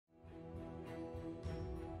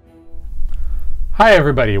Hi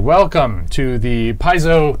everybody, welcome to the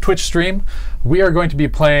Paizo Twitch stream. We are going to be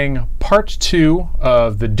playing part 2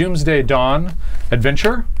 of the Doomsday Dawn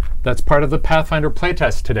adventure. That's part of the Pathfinder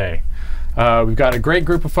Playtest today. We've got a great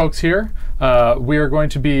group of folks here. We are going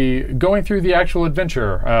to be going through the actual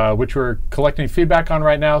adventure, which we're collecting feedback on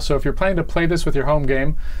right now. So if you're planning to play this with your home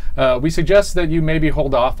game, we suggest that you maybe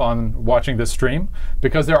hold off on watching this stream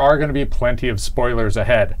because there are going to be plenty of spoilers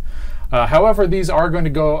ahead. However, these are going to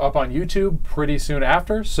go up on YouTube pretty soon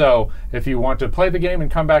after, so if you want to play the game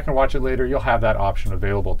and come back and watch it later, you'll have that option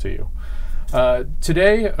available to you.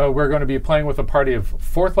 Today, we're going to be playing with a party of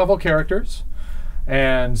 4th level characters,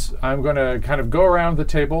 and I'm going to kind of go around the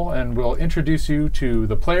table and we'll introduce you to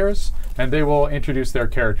the players, and they will introduce their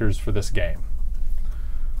characters for this game.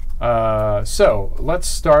 So let's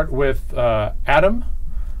start with Adam.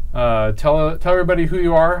 Tell everybody who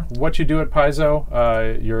you are, what you do at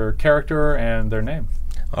Paizo, your character, and their name.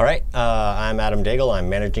 All right, I'm Adam Daigle. I'm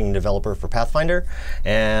managing developer for Pathfinder,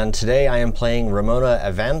 and today I am playing Ramona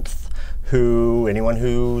Avanth, who anyone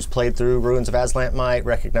who's played through Ruins of Aslant might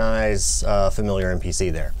recognize a familiar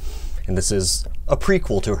NPC there. And this is a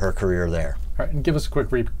prequel to her career there. All right, and give us a quick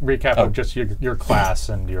recap of just your class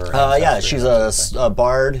and your... yeah, she's a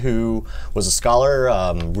bard who was a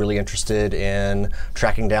scholar, really interested in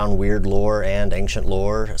tracking down weird lore and ancient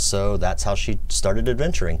lore, so that's how she started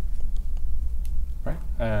adventuring. Right,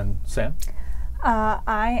 and Sam?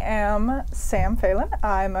 I am Sam Phelan.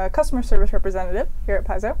 I'm a customer service representative here at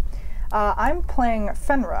Paizo. I'm playing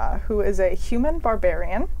Fenra, who is a human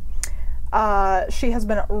barbarian. She has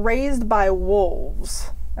been raised by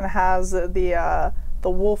wolves and has the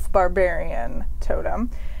wolf barbarian totem,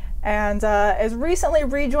 and is recently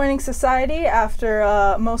rejoining society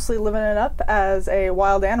after mostly living it up as a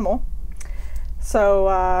wild animal. So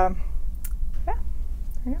yeah, there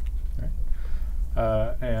you go. All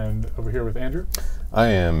right. And over here with Andrew. I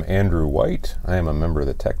am Andrew White. I am a member of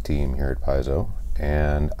the tech team here at Paizo,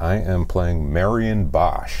 and I am playing Marion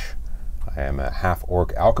Bosch. I am a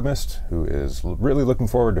half-orc alchemist who is really looking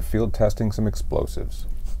forward to field testing some explosives.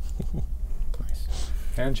 Nice.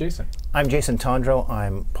 And Jason. I'm Jason Tondro.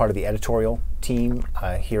 I'm part of the editorial team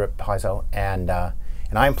here at Paizo, and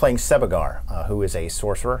I'm playing Sebagar, who is a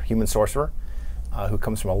sorcerer, human sorcerer, who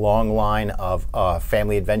comes from a long line of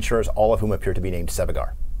family adventurers, all of whom appear to be named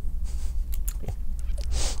Sebagar.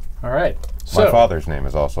 All right. My father's name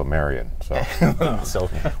is also Marion, so so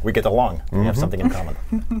we get along. We have something in common.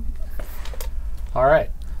 All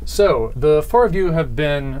right. So the 4 of you have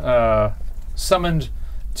been summoned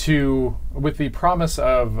with the promise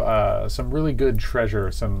of some really good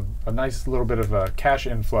treasure, a nice little bit of a cash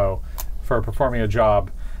inflow for performing a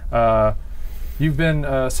job. You've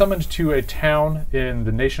been summoned to a town in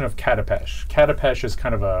the nation of Katapesh. Katapesh is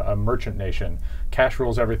kind of a merchant nation. Cash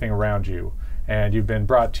rules everything around you. And you've been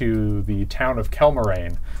brought to the town of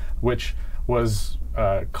Kelmarain, which was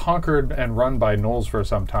conquered and run by gnolls for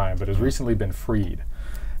some time, but has recently been freed.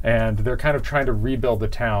 And they're kind of trying to rebuild the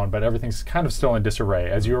town, but everything's kind of still in disarray.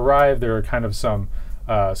 As you arrive, there are kind of some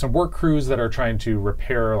work crews that are trying to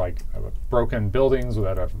repair broken buildings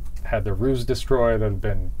that have had their roofs destroyed, that have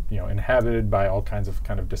been inhabited by all kinds of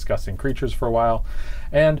kind of disgusting creatures for a while,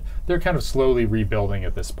 and they're kind of slowly rebuilding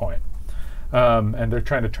at this point. And they're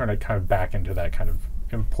trying to turn it kind of back into that kind of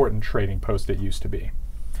important trading post it used to be.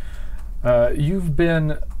 You've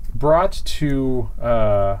been brought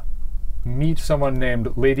to meet someone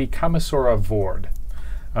named Lady Camisora Vord,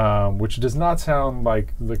 which does not sound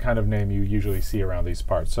like the kind of name you usually see around these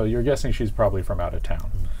parts. So you're guessing she's probably from out of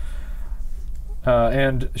town.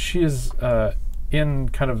 And she is in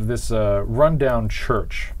kind of this rundown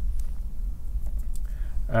church.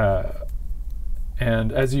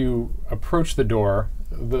 And as you approach the door,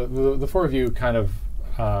 the 4 of you kind of,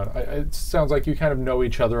 it sounds like you kind of know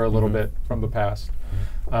each other a little bit from the past.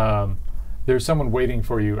 There's someone waiting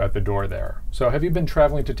for you at the door there. So have you been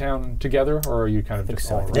traveling to town together, or are you kind of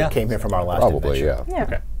just all We came here from our last probably, adventure. yeah.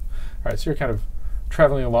 Okay. All right, so you're kind of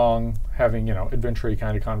traveling along, having, adventure-y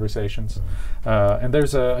kind of conversations. And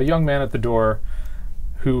there's a young man at the door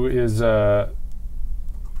who is kind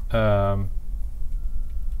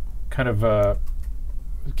of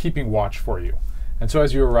keeping watch for you. And so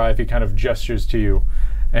as you arrive, he kind of gestures to you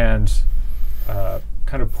and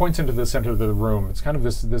kind of points into the center of the room. It's kind of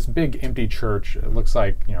this big empty church. It looks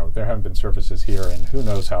like there haven't been services here in who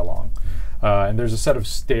knows how long. And there's a set of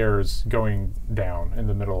stairs going down in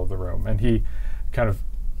the middle of the room. And he kind of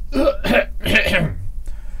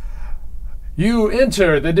You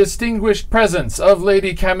enter the distinguished presence of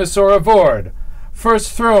Lady Camisora Vord,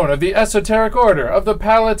 First Throne of the Esoteric Order of the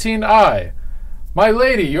Palatine Eye. My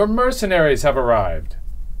lady, your mercenaries have arrived.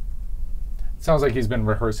 sounds like he's been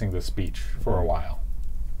rehearsing the speech for a while.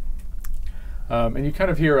 And you kind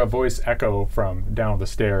of hear a voice echo from down the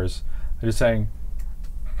stairs, just saying,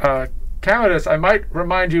 Commodus, I might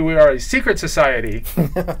remind you we are a secret society.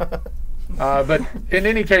 But in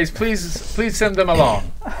any case, please send them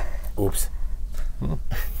along. Oops. Why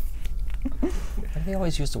do they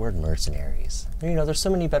always use the word mercenaries? You know, there's so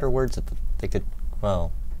many better words that they could,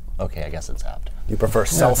 well, okay, I guess it's apt. You prefer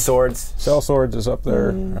cell swords? Cell swords is up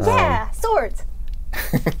there. Yeah, swords.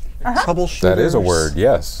 Troubleshooters. That is a word,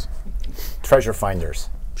 yes. Treasure finders.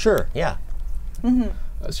 Sure, yeah.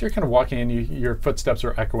 So you're kind of walking in, your footsteps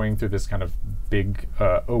are echoing through this kind of big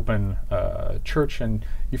open church, and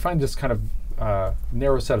you find this kind of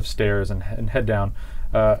narrow set of stairs and head down.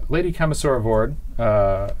 Lady Commissar Vord,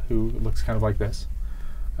 who looks kind of like this,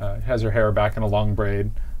 has her hair back in a long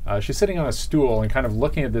braid. She's sitting on a stool and kind of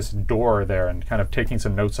looking at this door there and kind of taking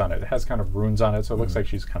some notes on it. It has kind of runes on it, so it looks like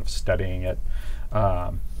she's kind of studying it.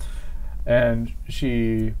 And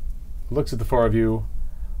she looks at the four of you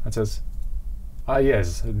and says,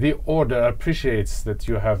 yes, the Order appreciates that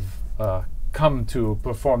you have come to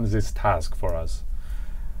perform this task for us.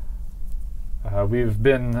 We've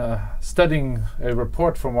been studying a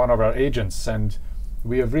report from one of our agents, and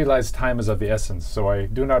we have realized time is of the essence, so I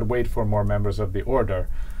do not wait for more members of the Order.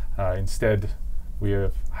 Instead, we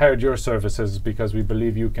have hired your services because we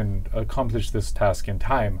believe you can accomplish this task in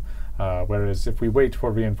time, whereas if we wait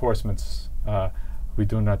for reinforcements, we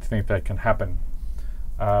do not think that can happen.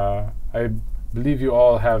 I believe you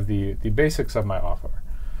all have the basics of my offer.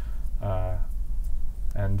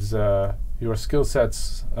 And your skill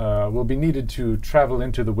sets will be needed to travel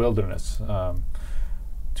into the wilderness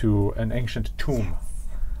to an ancient tomb.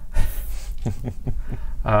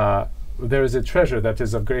 There is a treasure that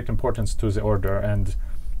is of great importance to the Order, and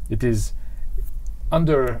it is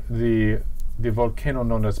under the volcano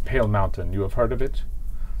known as Pale Mountain. You have heard of it?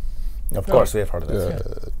 Of course, we have heard of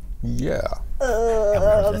this. Yeah.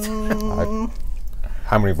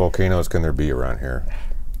 How many volcanoes can there be around here?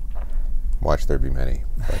 Watch there be many.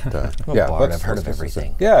 But, I'm a bard. I've heard of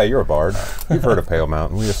everything. Yeah, you're a bard. You've heard of Pale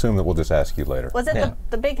Mountain. We assume that we'll just ask you later. Was it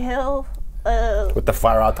the big hill? With the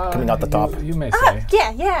fire out coming out the top. You may say.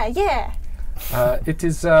 Yeah. It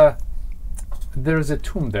is. There is a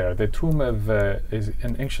tomb there. The tomb of is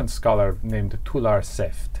an ancient scholar named Tular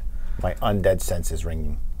Seft. My undead sense is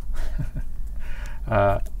ringing.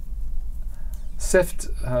 Seft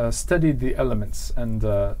studied the elements, and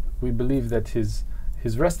we believe that his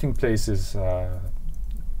resting place is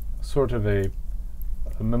sort of a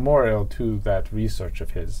memorial to that research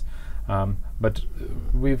of his. But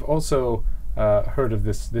we've also heard of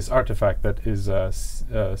this artifact that is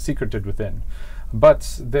secreted within.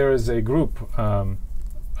 But there is a group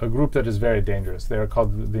that is very dangerous. They are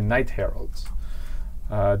called the Night Heralds.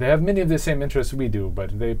 They have many of the same interests we do,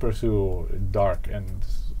 but they pursue dark and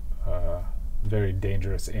very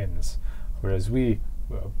dangerous ends, whereas we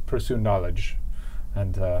pursue knowledge.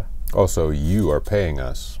 And also, you are paying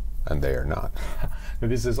us, and they are not.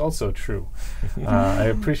 This is also true. I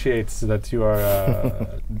appreciate that you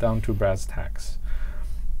are down to brass tacks.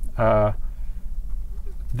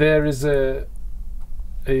 There is a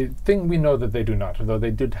thing we know that they do not, though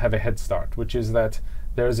they did have a head start, which is that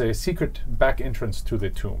there is a secret back entrance to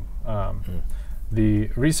the tomb. The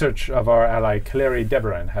research of our ally Clary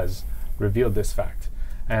Deveran has revealed this fact.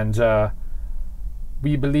 And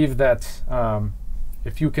we believe that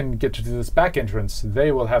if you can get to this back entrance,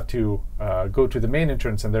 they will have to go to the main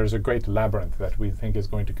entrance, and there's a great labyrinth that we think is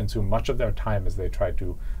going to consume much of their time as they try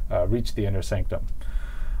to reach the inner sanctum.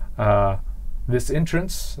 This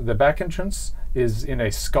entrance, the back entrance, is in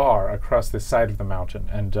a scar across the side of the mountain,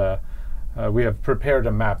 and we have prepared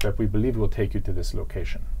a map that we believe will take you to this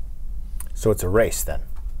location. So it's a race then?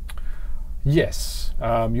 Yes.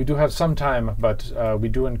 You do have some time, but we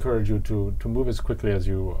do encourage you to move as quickly as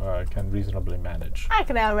you can reasonably manage. I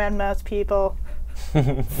can outrun most people.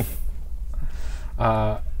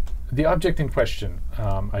 The object in question,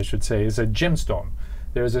 I should say, is a gemstone.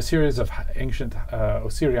 There is a series of ancient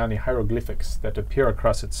Osiriani hieroglyphics that appear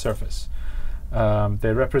across its surface.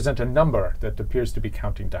 They represent a number that appears to be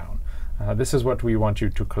counting down. This is what we want you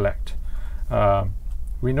to collect.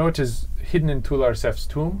 We know it is hidden in Tular Seft's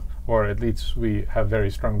tomb, or at least we have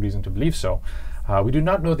very strong reason to believe so. We do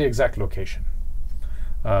not know the exact location.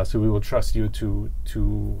 So we will trust you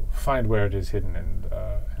to find where it is hidden and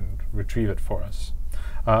retrieve it for us.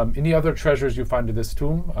 Any other treasures you find in this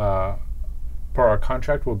tomb, per our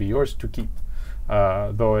contract, will be yours to keep.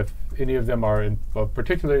 Though if any of them are of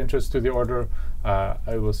particular interest to the Order,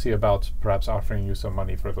 I will see about perhaps offering you some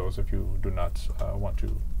money for those if you do not want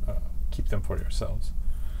to keep them for yourselves.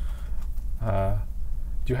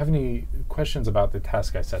 Do you have any questions about the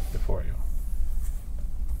task I set before you?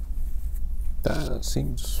 That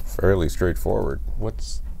seems fairly straightforward.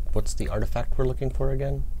 What's the artifact we're looking for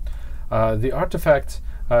again? The artifact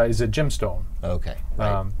is a gemstone. Okay.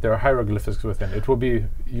 Right. There are hieroglyphics within. It will be.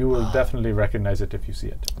 You will definitely recognize it if you see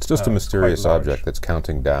it. It's just a quite mysterious large. object that's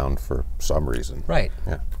counting down for some reason. Right.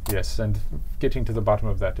 Yeah. Yes, and getting to the bottom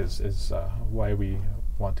of that is why we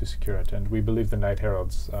want to secure it. And we believe the Night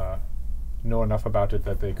Heralds know enough about it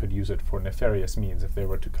that they could use it for nefarious means if they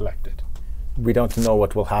were to collect it. We don't know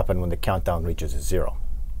what will happen when the countdown reaches 0.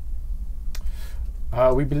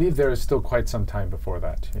 We believe there is still quite some time before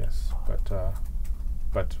that, yes.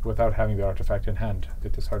 But without having the artifact in hand,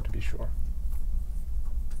 it is hard to be sure.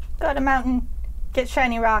 Go to mountain, get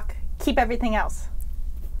shiny rock, keep everything else.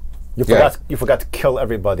 You Yeah. forgot to kill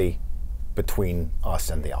everybody between us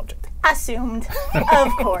and the object. Assumed,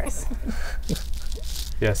 of course.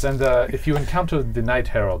 Yes, and if you encounter the Night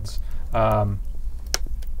Heralds,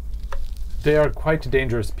 they are quite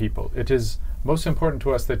dangerous people. It is most important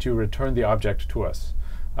to us that you return the object to us.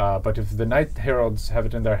 But if the Night Heralds have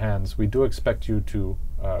it in their hands, we do expect you to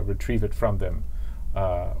retrieve it from them,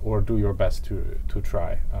 or do your best to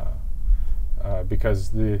try,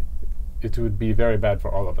 because it would be very bad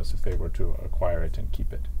for all of us if they were to acquire it and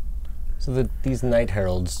keep it. So these Night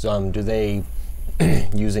Heralds, do they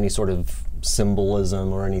use any sort of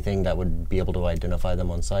symbolism or anything that would be able to identify them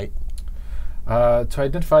on sight? To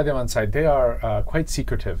identify them on site, they are quite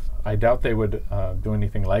secretive. I doubt they would do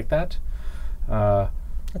anything like that.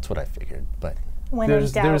 That's what I figured, but When in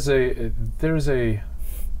doubt. there's a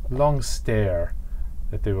long stare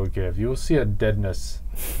that they will give. You will see a deadness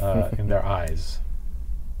in their eyes,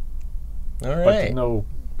 all but right. no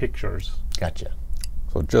pictures. Gotcha.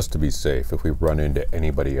 So just to be safe, if we run into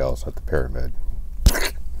anybody else at the pyramid,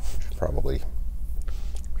 probably.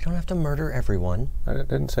 We don't have to murder everyone. I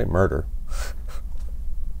didn't say murder.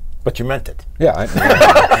 But you meant it. Yeah.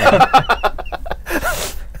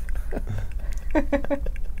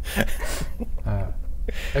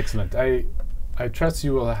 Excellent. I trust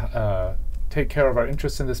you will take care of our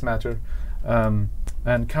interests in this matter, and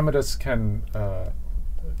Commodus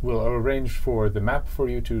will arrange for the map for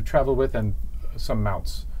you to travel with and some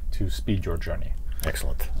mounts to speed your journey.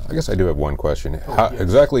 Excellent. I guess I do have one question.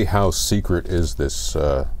 Exactly how secret is this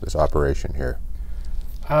this operation here?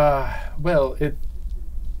 Well,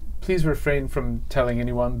 please refrain from telling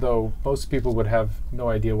anyone, though most people would have no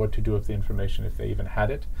idea what to do with the information if they even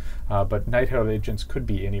had it. But Night Herald agents could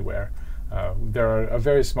be anywhere. There are a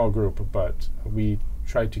very small group, but we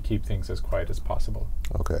try to keep things as quiet as possible.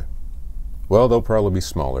 Okay. Well, they'll probably be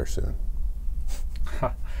smaller soon.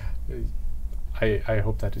 I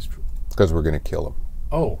hope that is true. Because we're going to kill them.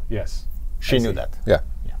 Oh, yes. She I knew see. that. Yeah.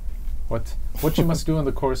 What you must do in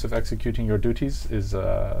the course of executing your duties is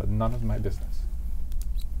none of my business.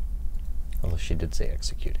 Although she did say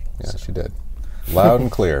executing. Yeah, so. she did. Loud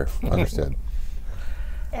and clear. Understood.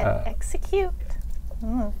 Execute.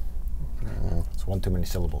 Mm. It's one too many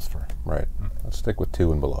syllables for. Right. Let's stick with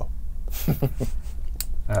 2 and below.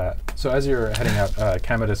 So as you're heading out,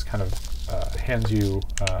 Commodus kind of hands you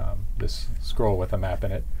this scroll with a map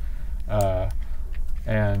in it,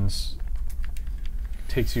 and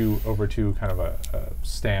takes you over to kind of a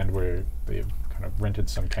stand where they've kind of rented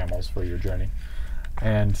some camels for your journey.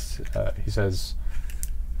 And he says,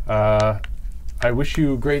 I wish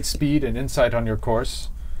you great speed and insight on your course.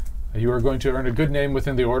 You are going to earn a good name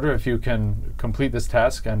within the Order if you can complete this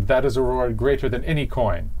task, and that is a reward greater than any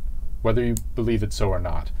coin, whether you believe it so or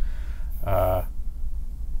not.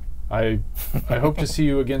 I hope to see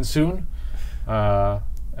you again soon,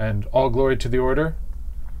 and all glory to the Order.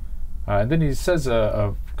 And then he says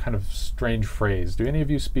a kind of strange phrase. Do any of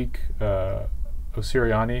you speak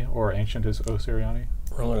Osiriani or Ancient Osiriani?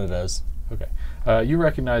 Ramona does. Okay. You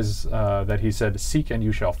recognize that he said, "Seek and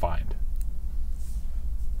you shall find."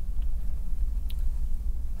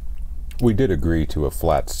 We did agree to a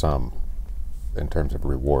flat sum in terms of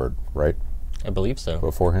reward, right? I believe so.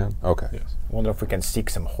 Beforehand? Okay. Yes. I wonder if we can seek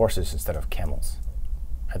some horses instead of camels.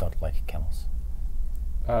 I don't like camels.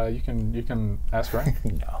 You can ask Ryan.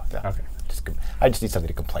 No. Okay. I just need something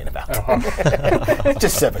to complain about. Oh,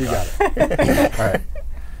 Just 7. you got it. All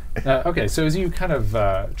right. Okay, so as you kind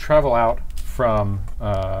of travel out from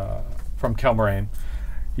Kelmarain,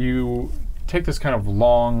 you take this kind of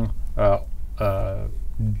long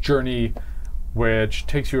journey, which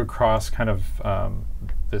takes you across kind of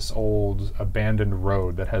this old abandoned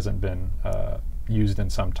road that hasn't been used in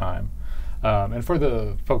some time. And for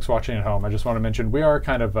the folks watching at home, I just want to mention we are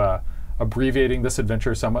kind of abbreviating this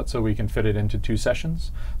adventure somewhat so we can fit it into 2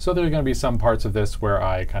 sessions. So there are going to be some parts of this where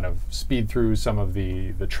I kind of speed through some of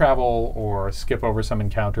the travel or skip over some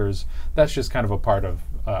encounters. That's just kind of a part of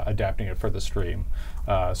adapting it for the stream.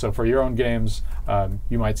 So for your own games,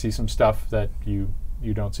 you might see some stuff that you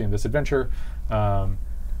don't see in this adventure,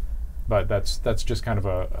 but that's just kind of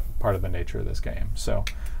a part of the nature of this game. So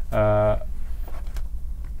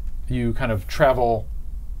you kind of travel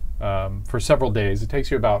for several days. It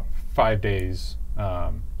takes you about 5 days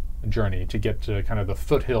journey to get to kind of the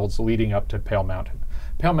foothills leading up to Pale Mountain.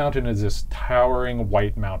 Pale Mountain is this towering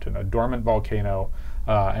white mountain, a dormant volcano,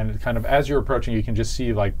 and kind of as you're approaching, you can just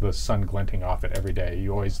see like the sun glinting off it every day.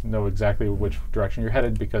 You always know exactly which direction you're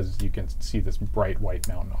headed because you can see this bright white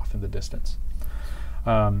mountain off in the distance.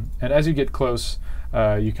 And as you get close,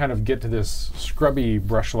 you kind of get to this scrubby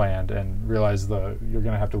brushland and realize you're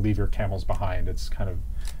going to have to leave your camels behind. It's kind of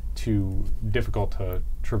too difficult to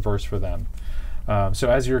traverse for them.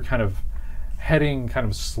 So as you're kind of heading kind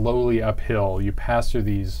of slowly uphill, you pass through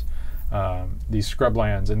these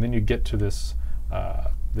scrublands, and then you get to this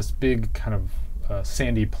big kind of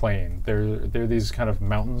sandy plain. There are these kind of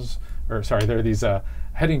mountains, or sorry, there are these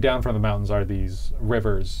heading down from the mountains are these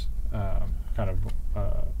rivers, kind of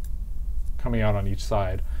coming out on each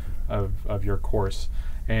side of your course,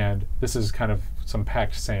 and this is kind of some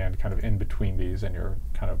packed sand kind of in between these, and you're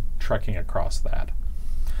kind of trekking across that.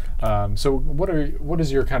 So what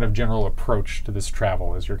is your kind of general approach to this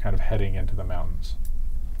travel as you're kind of heading into the mountains?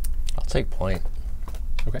 I'll take point.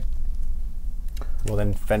 Okay. Well,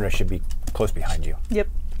 then Fenris should be close behind you. Yep.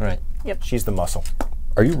 All right. Yep. She's the muscle.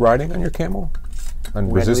 Are you riding on your camel?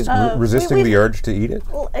 And Readily- resisting the urge to eat it?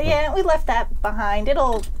 Well, yeah, we left that behind.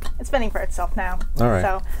 It's fending for itself now. All right.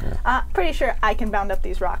 So, pretty sure I can bound up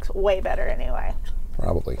these rocks way better anyway.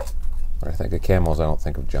 Probably. When I think of camels, I don't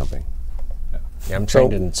think of jumping. Yeah, I'm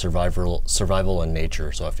trained in survival and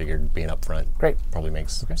nature, so I figured being up front probably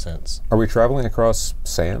makes sense. Are we traveling across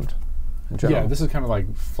sand in general? Yeah, this is kind of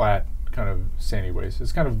like flat, kind of sandy waste.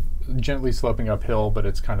 It's kind of gently sloping uphill, but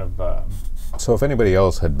it's kind of So if anybody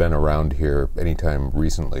else had been around here anytime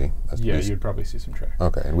recently, you'd probably see some tracks.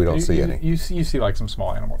 Okay, and we don't see any. You see like some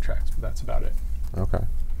small animal tracks, but that's about it. Okay.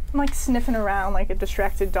 I'm like sniffing around like a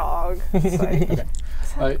distracted dog. It's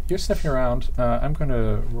like, You're sniffing around. I'm going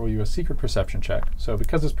to roll you a secret perception check. So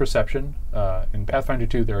because it's perception, in Pathfinder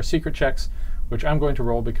 2 there are secret checks, which I'm going to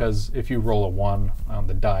roll because if you roll a 1 on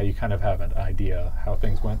the die, you kind of have an idea how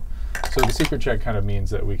things went. So the secret check kind of means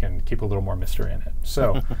that we can keep a little more mystery in it.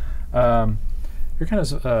 So you're kind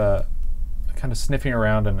of sniffing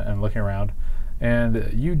around and looking around,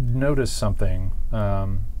 and you notice something,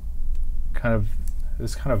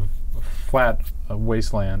 this kind of flat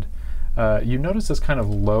wasteland. You notice this kind of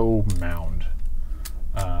low mound,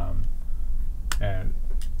 and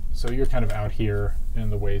so you're kind of out here in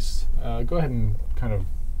the waste. Go ahead and kind of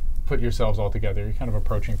put yourselves all together. You're kind of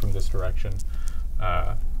approaching from this direction.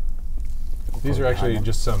 These are actually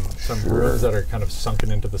just some ruins that are kind of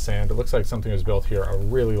sunken into the sand. It looks like something was built here a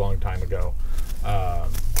really long time ago,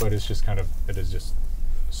 but it's just it is just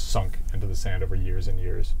sunk into the sand over years and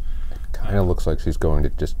years. Kind of looks like she's going to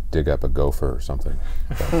just dig up a gopher or something.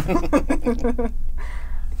 All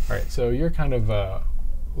right, so you're kind of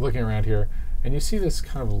looking around here, and you see this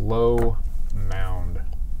kind of low mound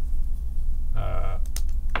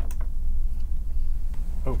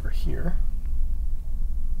over here.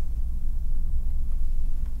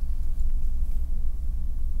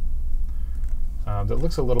 That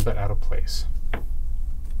looks a little bit out of place.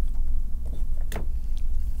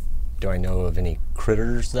 Do I know of any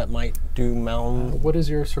critters that might do mound? What is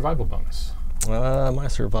your survival bonus? My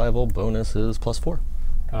survival bonus is +4.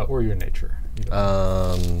 Or your nature?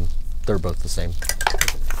 They're both the same.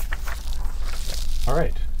 All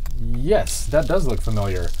right. Yes, that does look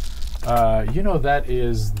familiar. You know that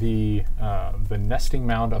is the nesting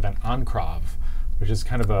mound of an Ankrov, which is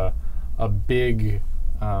kind of a big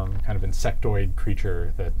kind of insectoid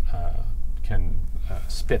creature that can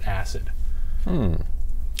spit acid.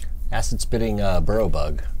 Acid-spitting burrow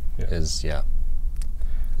bug is,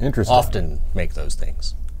 Interesting. often make those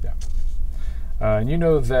things. Yeah. And you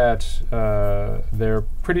know that they're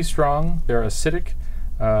pretty strong, they're acidic,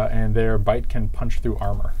 and their bite can punch through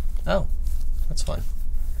armor. Oh, that's fun.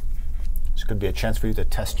 This could be a chance for you to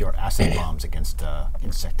test your acid bombs against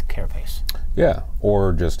insect carapace. Yeah,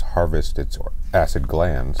 or just harvest its acid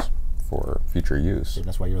glands for future use. See,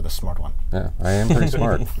 that's why you're the smart one. Yeah, I am pretty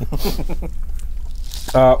smart.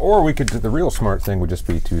 Or we could, the real smart thing would just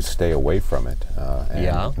be to stay away from it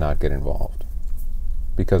and not get involved.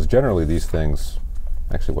 Because generally these things,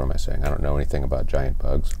 actually what am I saying? I don't know anything about giant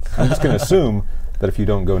bugs. I'm just going to assume that if you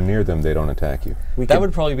don't go near them, they don't attack you. That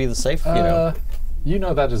would probably be the safe, You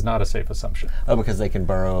know that is not a safe assumption. Oh, because they can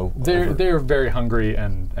burrow. They're very hungry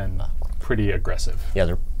and pretty aggressive.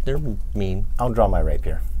 Yeah, they're mean. I'll draw my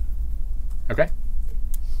rapier. Okay.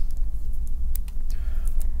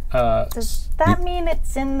 Does that mean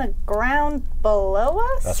it's in the ground below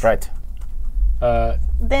us? That's right.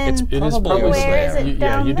 Then It is probably where is it yeah,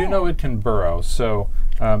 down you do there? know it can burrow, so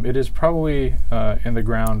it is probably in the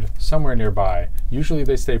ground somewhere nearby. Usually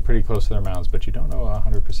they stay pretty close to their mounds, but you don't know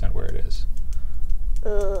 100% where it is.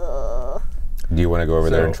 Ugh. Do you want to go over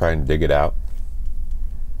there and So- try and dig it out?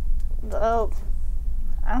 Oh,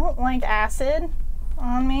 I don't like acid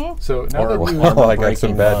on me. So now Or- that you Well, I got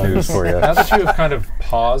some breaking bad bugs. news for you. now that you have kind of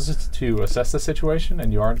paused to assess the situation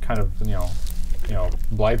and you aren't kind of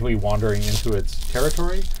blithely wandering into its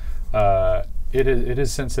territory, it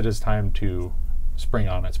is since it is time to spring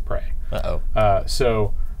on its prey.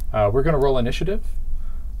 So we're going to roll initiative.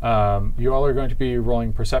 You all are going to be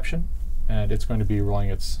rolling perception, and it's going to be rolling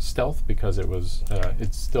its stealth because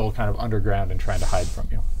it's still kind of underground and trying to hide from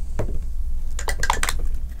you.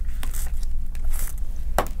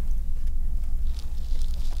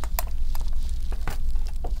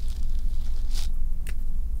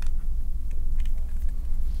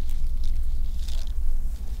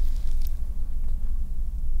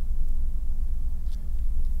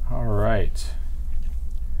 All right.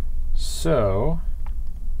 So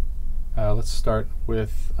let's start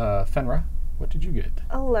with Fenra. What did you get?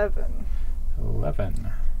 11.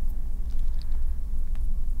 11.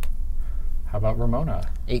 How about Ramona?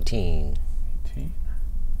 18. 18.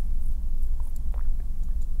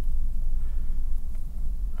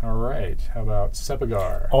 All right. How about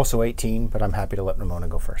Sepagar? Also 18, but I'm happy to let Ramona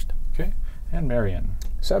go first. Okay. And Marion?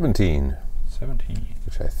 17, 17.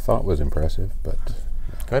 which I thought was impressive, but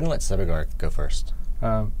Go ahead and let Sebagar go first.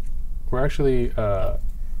 We're actually,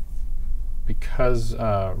 because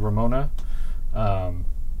Ramona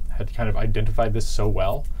had kind of identified this so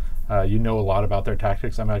well, you know a lot about their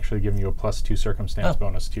tactics. I'm actually giving you a +2 circumstance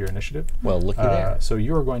bonus to your initiative. Well, looky there. So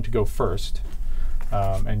you are going to go first,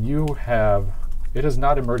 and you have, it has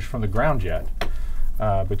not emerged from the ground yet,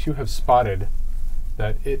 but you have spotted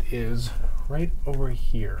that it is right over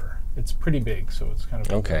here. It's pretty big, so it's kind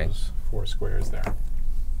of Okay. those 4 squares there.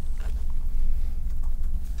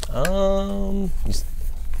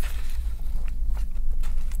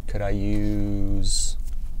 Could I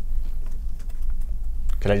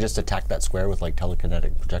just attack that square with like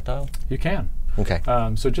telekinetic projectile? You can. Okay.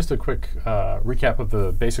 So just a quick recap of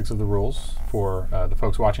the basics of the rules for the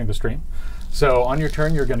folks watching the stream. So on your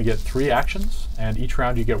turn, you're going to get 3 actions, and each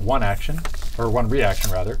round you get 1 action, or 1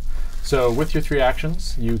 reaction rather. So with your 3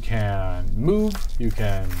 actions, you can move, you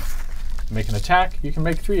can make an attack, you can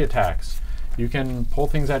make 3 attacks, you can pull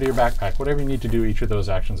things out of your backpack. Whatever you need to do, each of those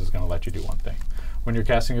actions is going to let you do one thing. When you're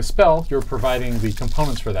casting a spell, you're providing the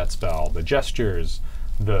components for that spell, the gestures,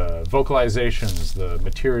 the vocalizations, the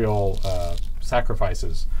material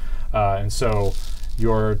sacrifices. And so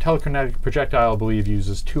your telekinetic projectile, I believe,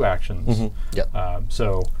 uses 2 actions. Yep.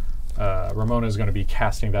 So Ramona is going to be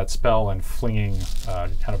casting that spell and flinging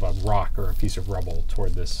kind of a rock or a piece of rubble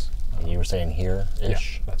toward this. You were saying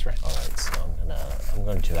here-ish? Yeah, that's right. All right, so I'm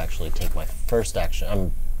going to actually take my first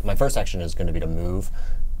action. My first action is going to be to move,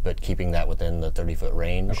 but keeping that within the 30-foot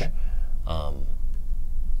range. Okay.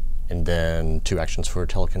 And then 2 actions for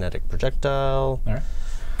telekinetic projectile. All right.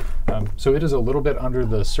 So it is a little bit under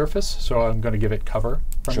the surface, so I'm going to give it cover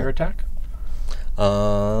from Sure. your attack.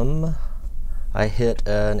 I hit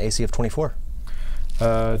an AC of 24.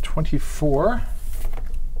 24.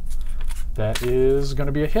 That is going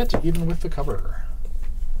to be a hit, even with the cover.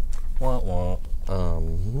 Wah, wah.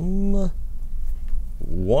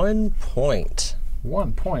 1 point.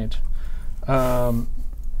 1 point.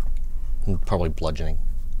 Probably bludgeoning.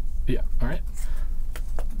 Yeah, all right.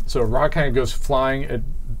 So a rock kind of goes flying, it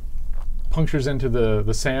punctures into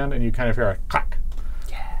the sand, and you kind of hear a clack.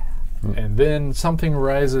 Yeah. And then something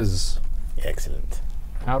rises Excellent.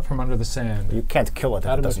 out from under the sand. You can't kill it if it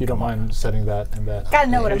Adam, doesn't if you don't come up. mind setting that and that. Gotta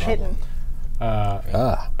know what I'm hitting.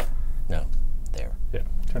 ah, No, there. Yeah.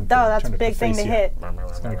 Turn, Oh, that's a turn it big thing face to you. hit.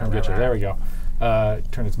 It's going to come get you. There we go.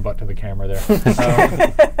 Turn its butt to the camera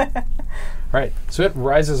there. Right. So it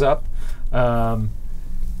rises up, and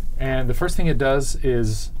the first thing it does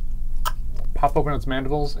is pop open its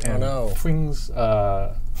mandibles and no. flings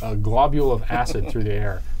a globule of acid through the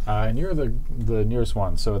air. And you're the nearest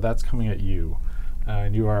one, so that's coming at you.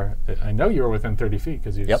 And you are, I know you are within 30 feet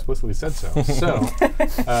because you Yep. explicitly said so. So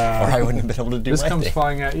Or I wouldn't have been able to do this my comes thing.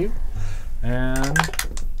 flying at you, and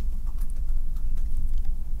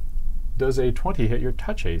does a 20 hit your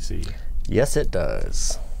touch AC? Yes, it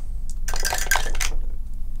does.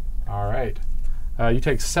 All right. You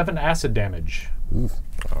take 7 acid damage. Oof.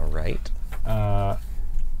 All right.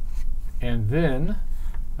 And then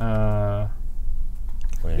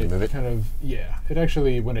Ready to move it? kind of, yeah, it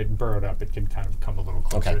actually, when it burrowed up, it can kind of come a little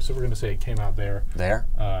closer. Okay. So we're going to say it came out there. There?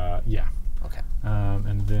 Yeah. Okay.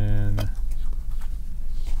 And then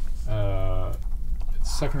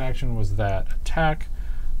its second action was that attack.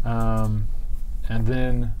 And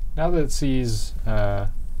then now that it sees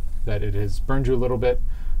that it has burned you a little bit,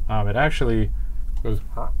 it actually goes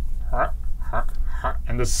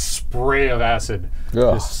and this spray of acid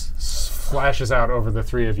Ugh. just flashes out over the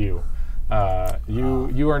 3 of you.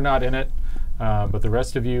 You are not in it, but the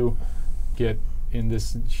rest of you get in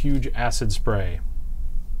this huge acid spray.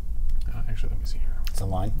 Actually, let me see here. It's a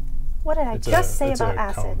line. What did I It's just say it's about a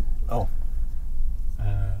acid? cone. Oh.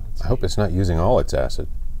 Let's I hope see. it's not using all its acid.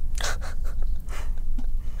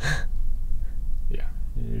 Yeah,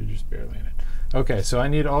 you're just barely in it. Okay, so I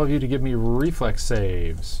need all of you to give me reflex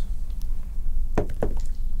saves.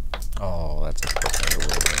 Oh, that's a Pathfinder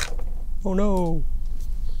rule. Oh no.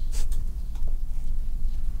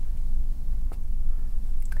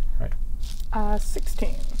 Right.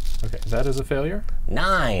 16. Okay, that is a failure.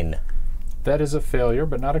 9. That is a failure,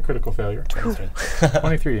 but not a critical failure.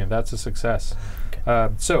 23, and that's a success.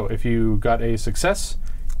 So if you got a success,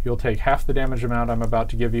 you'll take half the damage amount I'm about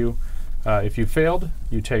to give you. If you failed,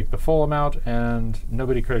 you take the full amount, and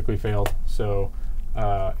nobody critically failed. So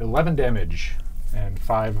 11 damage and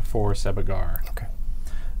 5 for Sebagar. Okay.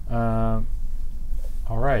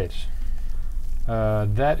 All right.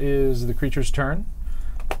 That is the creature's turn.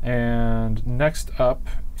 And next up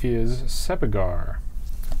is Sebagar.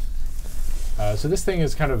 So this thing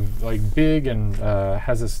is kind of like big and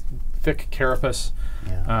has this thick carapace,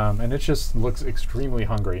 and it just looks extremely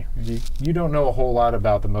hungry. You don't know a whole lot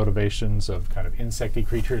about the motivations of kind of insecty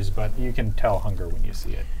creatures, but you can tell hunger when you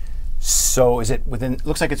see it. So is it within?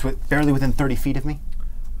 Looks like it's barely within 30 feet of me.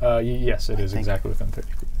 Yes, it is exactly within 30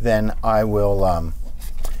 feet. Then I will.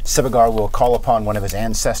 Sebagar will call upon one of his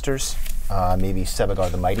ancestors, maybe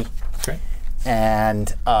Sebagar the Mighty, Okay.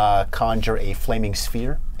 and conjure a flaming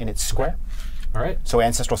sphere in its square. All right. So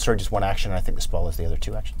Ancestral Surge is one action, and I think the spell is the other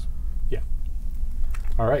 2 actions. Yeah.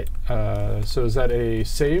 All right. So is that a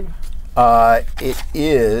save? It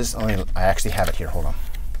is. I actually have it here. Hold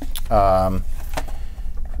on.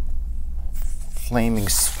 Flaming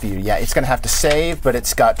sphere. Yeah, it's going to have to save, but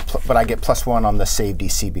it's got. But I get +1 on the save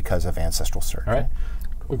DC because of Ancestral Surge. All right.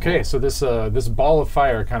 Okay, so this this ball of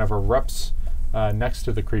fire kind of erupts next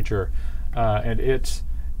to the creature, and it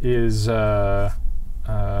is kind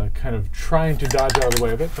of trying to dodge out of the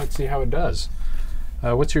way of it. Let's see how it does.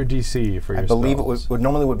 What's your DC for your I believe spells? it would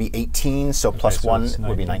normally be 18, so Okay, plus so 1 it's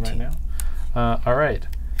would be 19. right now. All right.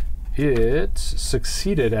 It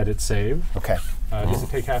succeeded at its save. Okay. Does it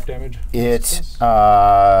take half damage? It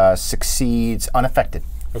Success? succeeds unaffected.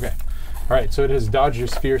 Okay. All right, so it has dodged your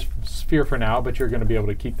sphere for now, but you're going to be able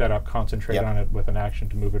to keep that up, concentrate Yep. on it with an action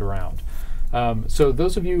to move it around. So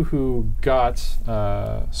those of you who got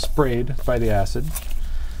sprayed by the acid,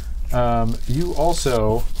 you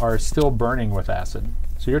also are still burning with acid.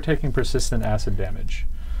 So you're taking persistent acid damage.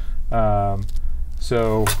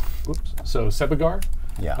 So Sebagar,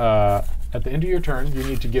 Yeah. at the end of your turn, you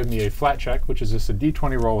need to give me a flat check, which is just a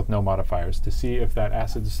d20 roll with no modifiers, to see if that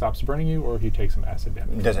acid stops burning you or if you take some acid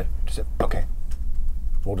damage. Does it? Okay.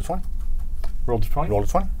 Roll to 20. Roll to 20? Roll to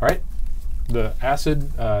 20. All right. The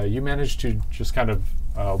acid, you managed to just kind of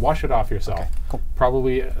wash it off yourself. Okay, cool.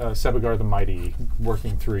 Probably Sebagar the Mighty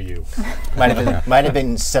working through you. Might have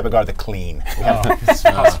been Sebagar the Clean. It's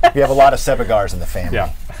possible. We have a lot of Sebagars in the family.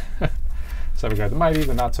 Yeah. Sebagar the Mighty,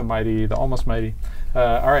 the Not So Mighty, the Almost Mighty.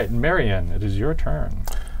 All right, Marion, it is your turn.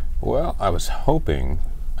 Well, I was hoping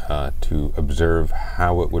to observe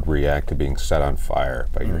how it would react to being set on fire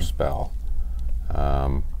by your spell.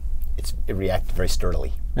 It reacted very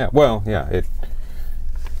sturdily. Yeah, well, yeah.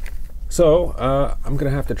 So I'm going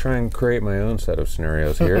to have to try and create my own set of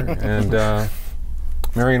scenarios here. And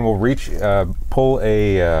Marion will pull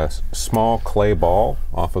a small clay ball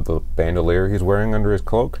off of the bandolier he's wearing under his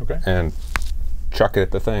cloak and chuck it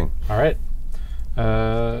at the thing. All right.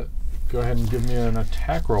 Go ahead and give me an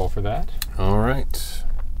attack roll for that. All right.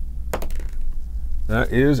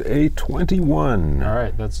 That is a 21. All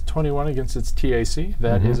right, that's 21 against its TAC.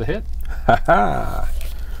 That is a hit. Ha-ha!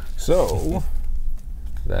 So,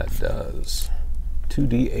 that does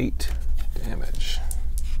 2d8 damage.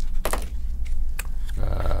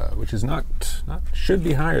 Which is should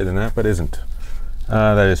be higher than that, but isn't.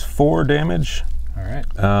 That is 4 damage. All right.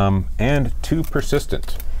 And 2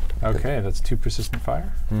 persistent. Okay, that's 2 persistent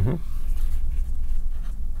fire. Mm-hmm.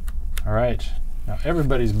 All right. Now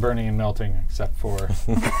everybody's burning and melting except for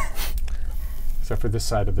this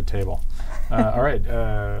side of the table. All right.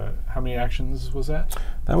 How many actions was that?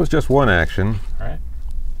 That was just one action. All right.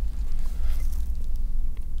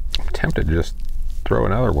 I'm tempted to just throw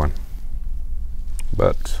another one.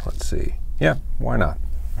 But let's see. Yeah, why not?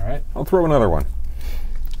 All right. I'll throw another one.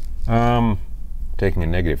 Taking a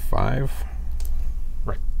 -5.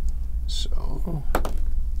 Right. So,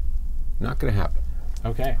 not going to happen.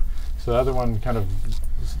 Okay. So the other one kind of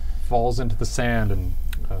falls into the sand and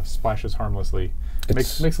splashes harmlessly.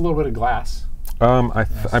 Makes a little bit of glass.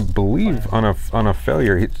 I believe on a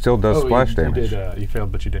failure, it still does splash damage. You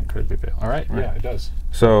failed, but you didn't critically fail. All right. Yeah, it does.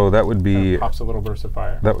 So that would be Pops a little burst of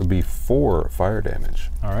fire. that would be 4 fire damage.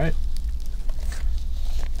 All right.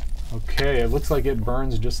 Okay, it looks like it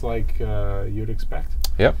burns just like you'd expect.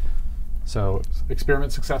 Yep. So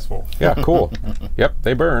experiment successful. Yeah. Cool. Yep.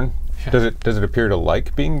 They burn. Does it appear to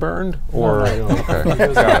like being burned, or No, not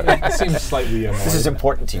really. okay? It seems slightly annoying. This is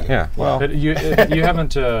important to you. Yeah. Well, But you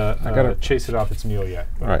haven't chased it off its meal yet.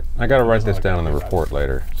 all right. I got to write this like down in the anything about report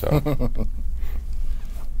later. So.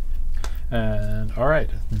 And all right,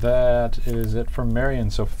 that is it from Marion.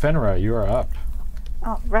 So Fenra, you are up.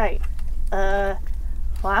 All right. Well,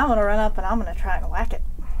 I'm gonna run up and I'm gonna try and whack it.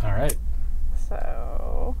 All right.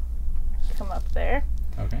 So, come up there,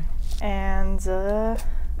 Okay. and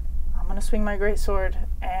I'm gonna swing my greatsword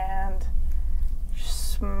and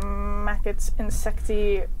smack its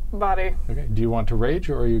insecty body. Okay. Do you want to rage,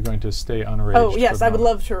 or are you going to stay unraged? Oh yes, for I would the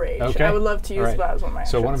moment? love to rage. Okay. I would love to use All right. that as one of my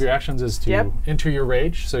actions. So one of your actions is to Yep. enter your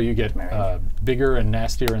rage. So you get My rage. bigger and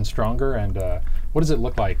nastier and stronger. And what does it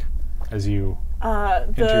look like as you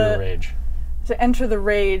enter your rage? To enter the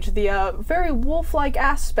rage, the very wolf-like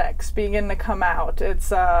aspects begin to come out. It's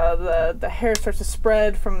the hair starts to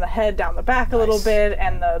spread from the head down the back a little bit,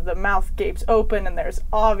 and the mouth gapes open, and there's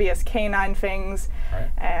obvious canine fangs, Right.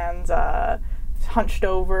 and hunched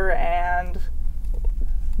over and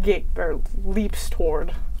leaps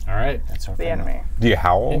toward All right. That's our the friend. enemy. Do you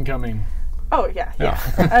howl? Incoming. Oh yeah. Oh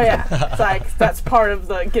yeah. It's like that's part of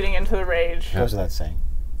the getting into the rage. Goes without saying.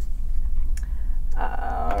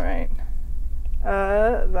 All right.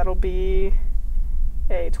 That'll be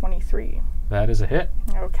a 23. That is a hit.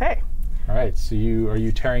 Okay. All right. So are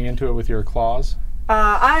you tearing into it with your claws?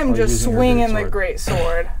 I'm Or just using your swinging the greatsword. great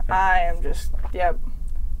sword. I am just,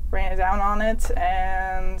 raining down on it,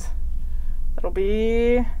 and that'll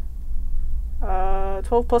be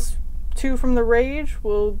 12 plus 2 from the rage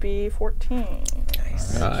will be 14.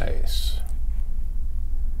 Nice.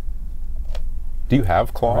 Do you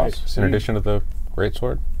have claws Alright, so in you- addition to the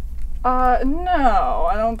greatsword? No,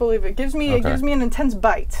 I don't believe it. Gives me Okay. an intense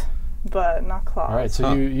bite, but not claws. All right. So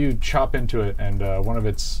Huh. you chop into it, and one of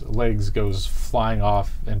its legs goes flying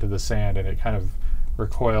off into the sand, and it kind of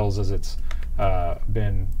recoils as it's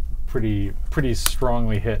been pretty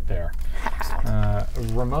strongly hit there.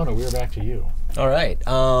 Ramona, we're back to you. All right.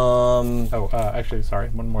 Oh, actually, sorry.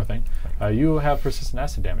 One more thing. You have persistent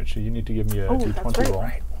acid damage, so you need to give me a that's D20 right. roll.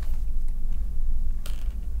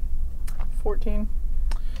 14.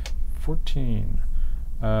 14.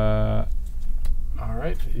 All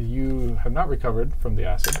right. You have not recovered from the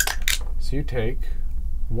acid, so you take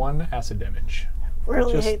 1 acid damage.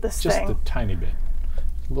 Really just, hate this just thing. a tiny bit.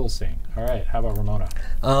 A little sting. All right. How about Ramona?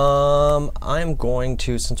 I'm going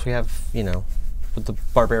to, since we have, with the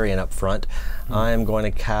barbarian up front, I'm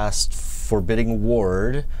going to cast Forbidding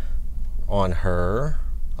Ward on her,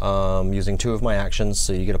 using 2 of my actions,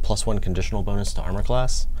 so you get a +1 conditional bonus to armor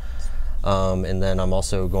class. And then I'm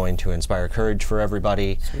also going to Inspire Courage for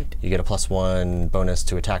everybody. Sweet. You get a +1 bonus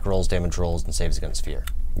to attack rolls, damage rolls, and saves against fear.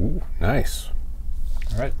 Ooh, nice.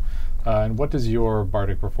 All right. And what does your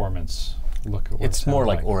bardic performance look like? It's more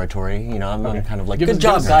like oratory, I'm Okay. kind of like, Give good us-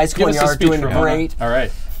 job, give us- guys, give come on, us you a are speech, doing Ramona. great. All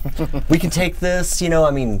right. We can take this,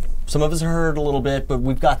 some of us are hurt a little bit, but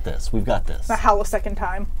we've got this, I howl a second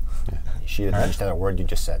time. She didn't understand a word you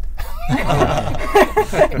just said. I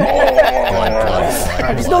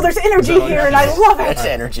just know there's energy here, and I love it. That's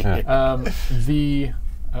energy. The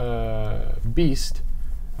beast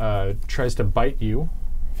tries to bite you,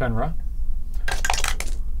 Fenra.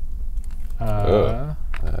 Ugh,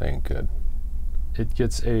 that ain't good. It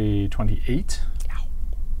gets a 28.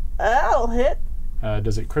 That'll hit.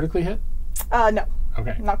 Does it critically hit? No,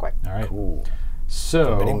 Okay. not quite. All right. Ooh.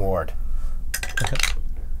 So Bidding ward.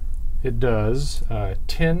 it does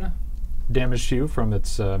 10 damage to you from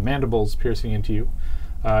its mandibles piercing into you.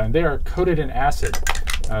 And they are coated in acid.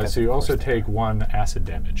 So you also take 1 acid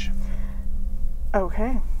damage.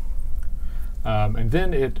 Okay. And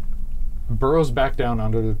then it burrows back down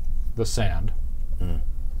under the sand.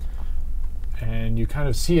 and you kind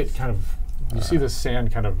of see it you see the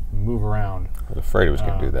sand kind of move around. I was afraid it was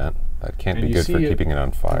going to do that. That can't be good for keeping it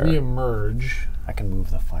on fire. Re-emerge. I can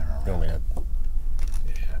move the fire around. You want me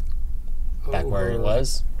to back where it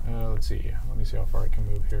was? Let's see. Let me see how far I can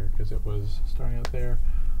move here, because it was starting out there.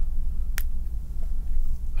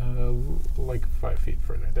 Like 5 feet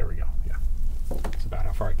further. There we go. Yeah. That's about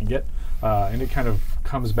how far I can get. And it kind of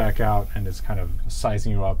comes back out and is kind of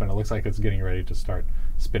sizing you up, and it looks like it's getting ready to start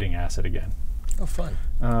spitting acid again. Oh, fun.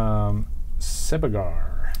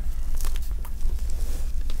 Sebagar.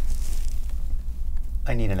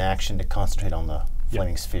 I need an action to concentrate on the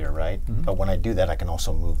flaming sphere, right? But when I do that, I can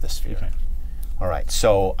also move the sphere. Okay. All right,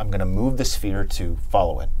 so I'm going to move the sphere to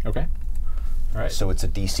follow it. Okay. All right. So it's a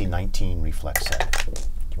DC 19 reflex save. Do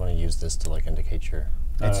you want to use this to like indicate your?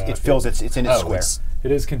 It fills it's in its square.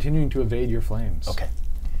 It is continuing to evade your flames. Okay.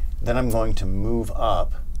 Then I'm going to move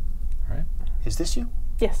up. All right. Is this you?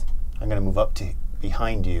 Yes. I'm going to move up to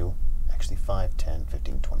behind you, actually 5, 10,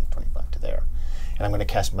 15, 20, 25 to there. And I'm going to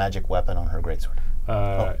cast Magic Weapon on her greatsword.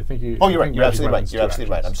 I think you. Oh, you're right. You're Magic absolutely right. Weapon's You're two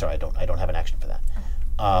absolutely right. I'm actions. sorry. I don't have an action for that.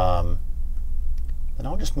 Then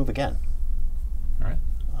I'll just move again. All right.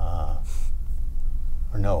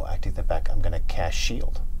 Or no, I take that back. I'm going to cast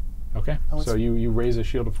Shield. Okay. Oh, So you raise a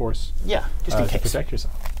shield of force Yeah, just in to case. protect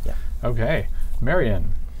yourself. Yeah. Okay.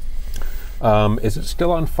 Marion. Is it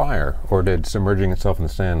still on fire, or did submerging itself in the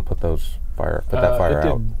sand put that fire It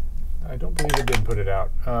out? did, I don't believe it did put it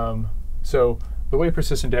out. So the way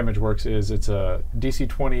persistent damage works is it's a DC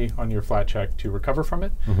 20 on your flat check to recover from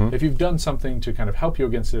it. If you've done something to kind of help you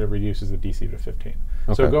against it, it reduces the DC to 15.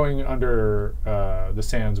 So Okay. going under the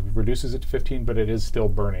sands reduces it to 15, but it is still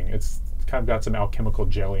burning. It's kind of got some alchemical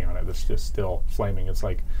jelly on it that's just still flaming. It's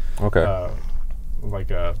like what are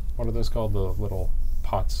those called? The little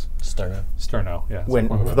pots? Sterno. Sterno, yeah.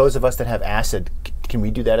 For those of us that have acid, can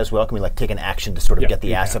we do that as well? Can we like take an action to sort of Yeah, get the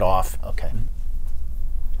you acid can. off? Okay.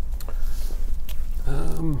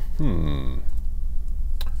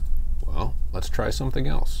 Well, let's try something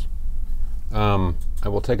else. I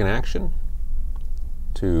will take an action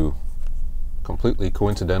to completely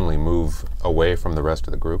coincidentally move away from the rest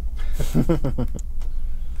of the group.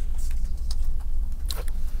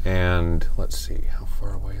 And let's see, how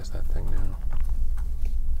far away is that thing now?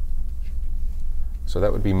 So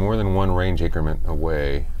that would be more than one range increment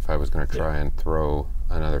away if I was going to try and throw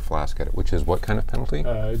another flask at it, which is what kind of penalty?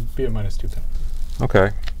 It'd be a -2 penalty.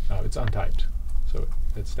 Okay. It's untyped, so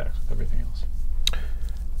it stacks with everything else.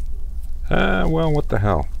 Well, what the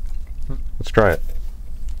hell? Let's try it.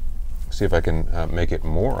 See if I can make it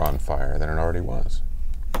more on fire than it already was.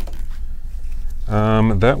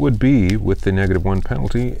 That would be, with the -1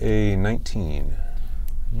 penalty, a 19.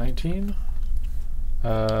 19?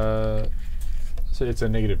 So it's a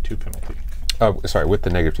 -2 penalty. Oh, sorry, with the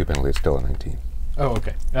 -2 penalty, it's still a 19. Oh,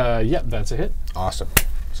 okay. Yep, that's a hit. Awesome.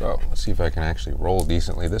 So let's see if I can actually roll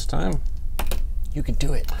decently this time. You can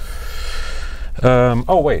do it.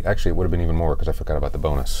 Oh, wait, actually, it would have been even more because I forgot about the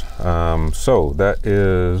bonus. So that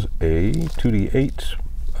is a 2d8,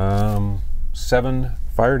 7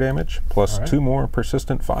 fire damage, plus All right. 2 more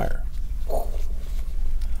persistent fire.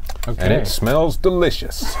 Okay. And it smells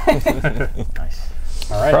delicious. Nice.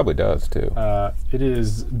 All right. Probably does, too. It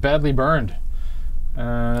is badly burned.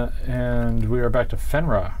 And we are back to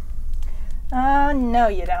Fenra. No,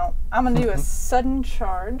 you don't. I'm gonna do a sudden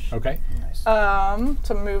charge. Okay.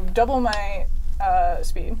 To move double my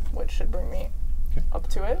speed, which should bring me up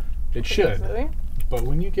to it. It pretty should. easily. But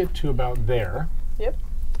when you get to about there, Yep.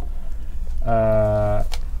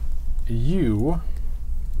 you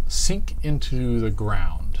sink into the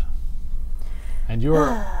ground. And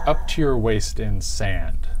you're up to your waist in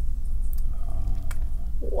sand.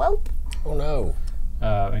 Welp. Oh no.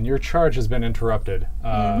 And your charge has been interrupted.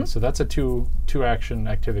 So that's a two action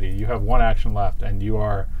activity. You have one action left, and you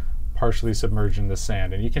are partially submerged in the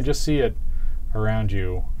sand. And you can just see it around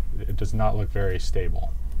you. It does not look very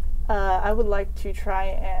stable. I would like to try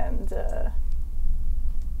and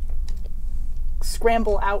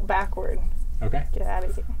scramble out backward. Okay. Get out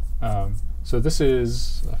of here. So this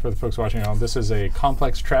is, for the folks watching at home, this is a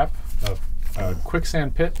complex trap, a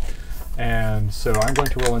quicksand pit. And so I'm going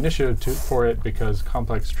to roll initiative for it because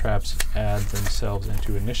complex traps add themselves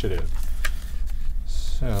into initiative.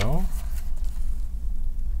 So,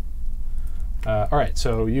 all right,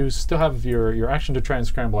 so you still have your action to try and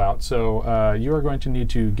scramble out. So you are going to need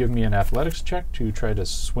to give me an athletics check to try to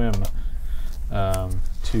swim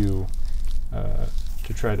to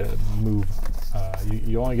try to move.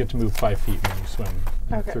 You only get to move 5 feet when you swim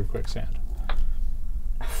through quicksand.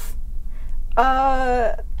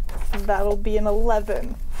 That'll be an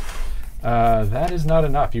 11. That is not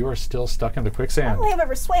enough. You are still stuck in the I quicksand. don't think I've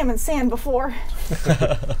ever swam in sand before.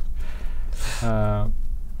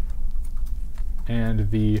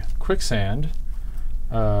 And the quicksand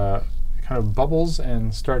kind of bubbles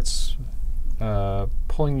and starts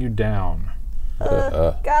pulling you down.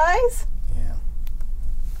 Guys?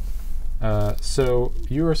 Yeah. So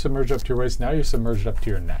you are submerged up to your waist. Now you're submerged up to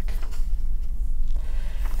your neck.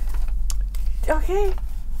 Okay.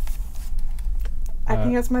 I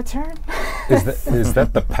think it's my turn. Is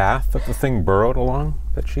that the path that the thing burrowed along?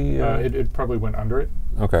 That she? It probably went under it,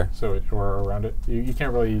 Okay. so or around it. You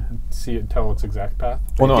can't really see it, tell its exact path.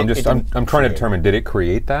 Well, no, It I'm didn't trying to create determine. Did it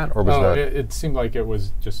create that, or was that? It seemed like it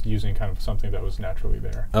was just using kind of something that was naturally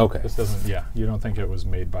there. Okay. This doesn't. Yeah, you don't think it was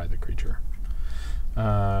made by the creature.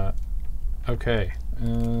 Okay,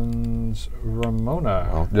 and Ramona.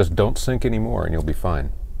 Well, just don't sink anymore, and you'll be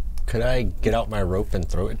fine. Could I get out my rope and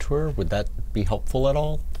throw it to her? Would that be helpful at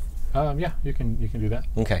all? Yeah, you can do that.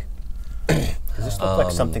 Okay. Does this look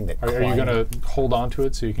like something that Are you going to hold on to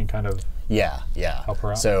it so you can kind of? Yeah. Help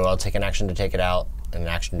her out? So I'll take an action to take it out and an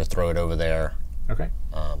action to throw it over there. Okay.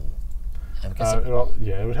 I guess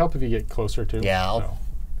It would help if you get closer too. Yeah, I'll- So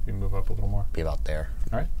if you move up a little more. be about there.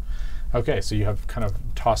 All right. Okay, so you have kind of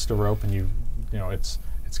tossed a rope, and you know it's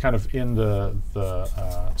kind of in the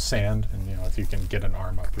sand, and if you can get an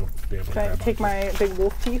arm up, you'll be able to Can I grab take onto it. my big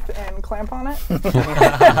wolf teeth and clamp on it?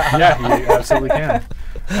 Yeah, you absolutely can.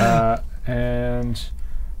 And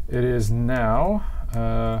it is now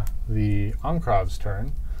the Ankrav's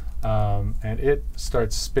turn, and it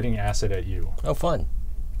starts spitting acid at you. Oh, fun.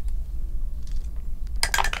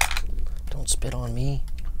 Don't spit on me.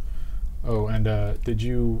 Oh, and did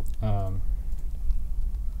you?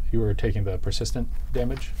 You were taking the persistent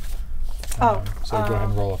damage. Oh, So go ahead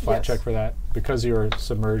and roll a flat yes. check for that. Because you're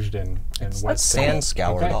submerged in wet Sand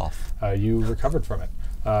scoured okay, off. You recovered from it.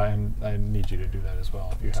 And I need you to need to that as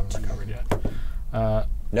well if you haven't recovered yet.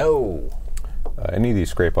 No. Any of these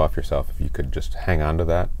scrape off yourself. If you could just hang on to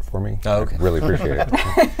that for me, Oh, okay. I'd really appreciate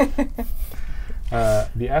it.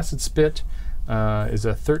 The acid spit is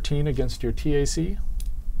a 13 against your TAC.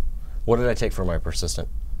 What did I take for my persistent?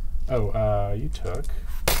 Oh, you took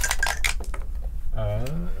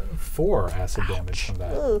 4 acid damage from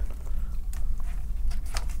that. Ooh.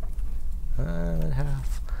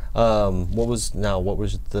 Half. What was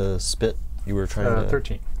the spit you were trying to?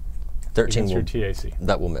 13 13 against will, your TAC.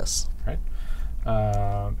 that will miss. Right.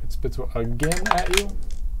 It spits again at you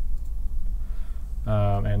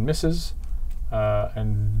and misses,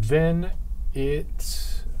 and then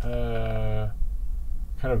it kind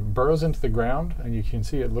of burrows into the ground, and you can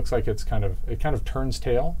see it looks like it kind of turns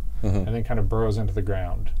tail and then kind of burrows into the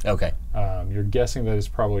ground. Okay. You're guessing that it's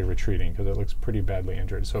probably retreating because it looks pretty badly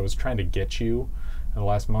injured. So it was trying to get you in the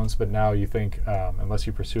last months, but now you think unless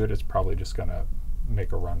you pursue it, it's probably just going to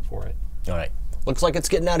make a run for it. All right. Looks like it's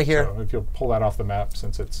getting out of here. So if you'll pull that off the map,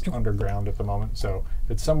 since it's underground at the moment, so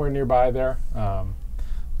it's somewhere nearby there,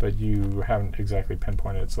 but you haven't exactly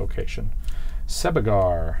pinpointed its location.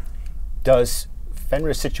 Sebagar. Does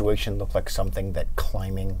Fenrir's situation look like something that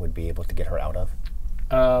climbing would be able to get her out of?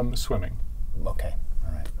 Swimming. Okay,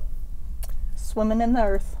 all right. Swimming in the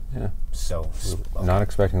earth. Yeah. So, okay. Not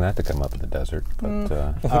expecting that to come up in the desert, but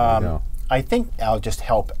there you go. I think I'll just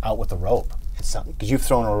help out with the rope. Because you've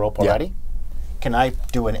thrown a rope already. Can I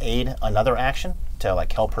do another action to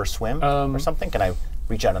like help her swim or something? Can I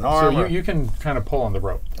reach out an arm? So you can kind of pull on the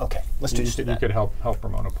rope. Okay, let's do You that. could help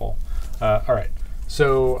Ramona pull. All right.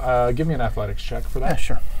 So give me an athletics check for that.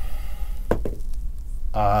 Yeah,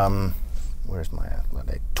 sure. Where's my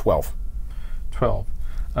athletic? 12. 12.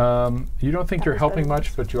 You don't think you're helping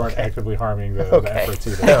much, but you aren't actively harming the efforts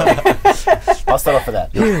either. I'll start off with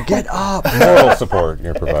that. Here, get up. Moral support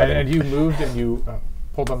you're providing. And you moved and you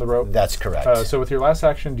pulled on the rope. That's correct. So with your last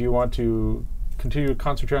action, do you want to continue to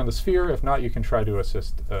concentrate on the sphere? If not, you can try to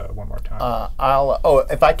assist one more time.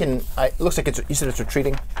 If I can, it looks like you said it's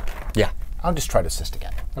retreating. Yeah. I'll just try to assist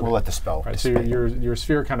again. We'll let the spell. Right, so your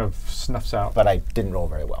sphere kind of snuffs out. But I didn't roll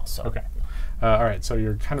very well, so. Okay. All right, so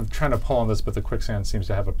you're kind of trying to pull on this, but the quicksand seems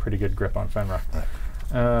to have a pretty good grip on Fenra.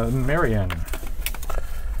 Marion.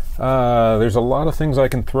 There's a lot of things I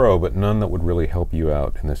can throw, but none that would really help you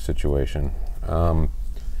out in this situation.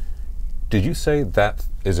 Did you say that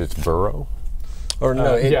is its burrow? Or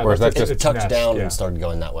no, or is that it just tucked nest, down yeah. and started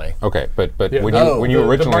going that way. Okay, but Yeah, when you the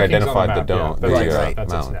originally markings on the identified the map, dome, yeah, Right, that's, right. that's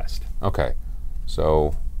its mountain. nest. Okay,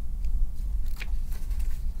 so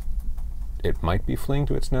it might be fleeing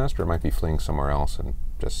to its nest, or it might be fleeing somewhere else and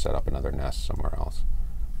just set up another nest somewhere else.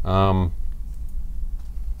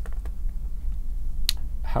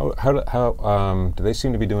 How do they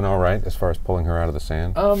seem to be doing all right as far as pulling her out of the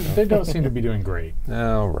sand? They don't seem to be doing great.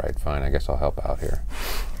 All right, fine. I guess I'll help out here.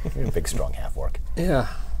 You're a big, strong half-orc. Yeah.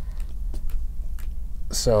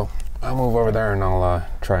 So I'll move over there and I'll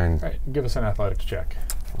try and. All right, give us an athletics check.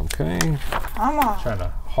 Okay. Come on. Trying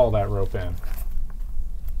to haul that rope in.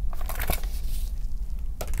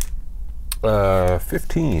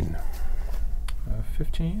 15.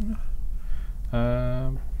 15.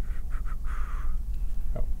 Oh,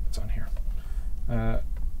 it's on here.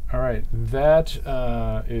 All right, that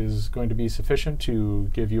is going to be sufficient to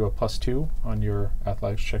give you a +2 on your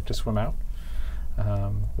athletics check to swim out,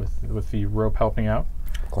 with the rope helping out.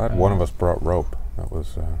 Glad one of us brought rope. That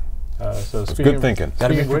was. So It's good thinking.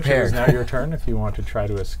 Gotta be speaking of which, it is prepared. now your turn if you want to try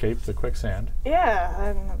to escape the quicksand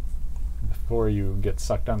Yeah. before you get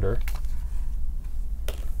sucked under.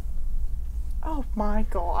 Oh my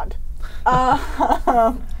god.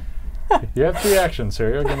 You have 3 actions,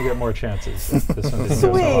 sir. You're going to get more chances. This one didn't go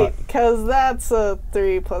so Sweet, hot. because that's a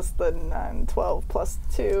 3 plus the 9, 12 plus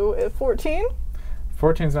 2, 14.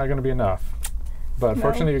 14's not going to be enough. But No.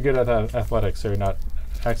 fortunately, you're good at athletics, so you're not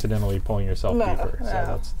accidentally pulling yourself No, deeper. So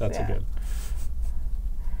no, that's a yeah. good.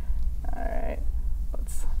 All right.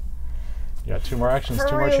 Let's. You got 2 more actions, For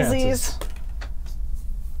 2 more chances.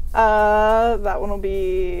 realsies. That one will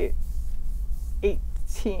be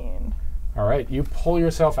 18. All right, you pull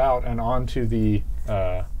yourself out and onto the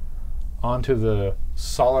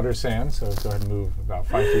solider sand. So go ahead and move about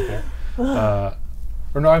 5 feet there.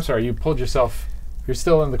 Or no, I'm sorry. You pulled yourself. You're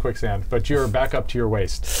still in the quicksand, but you're back up to your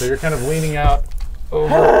waist. So you're kind of leaning out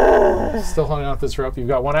over, still holding on to this rope. You've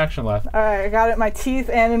got 1 action left. All right, I got it in my teeth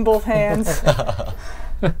and in both hands.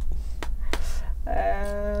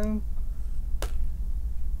 And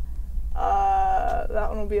that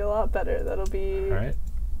one will be a lot better. That'll be All right.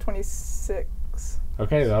 26.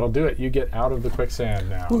 Okay, that'll do it. You get out of the quicksand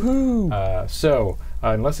now. Woohoo! So,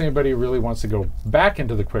 unless anybody really wants to go back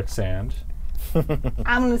into the quicksand,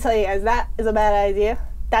 I'm going to tell you guys, that is a bad idea.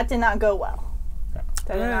 That did not go well.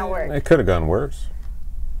 That did not work. It could have gone worse.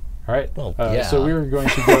 all right. Well, So yeah. we're going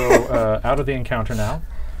to go out of the encounter now.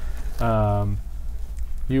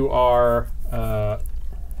 You are.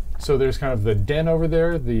 So there's kind of the den over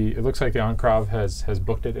there. It looks like the Enclave has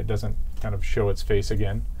booked it. It doesn't kind of show its face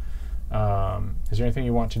again. Is there anything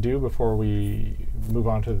you want to do before we move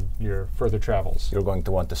on to your further travels? You're going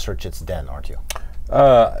to want to search its den, aren't you?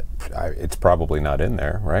 It's probably not in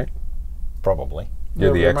there, right? Probably.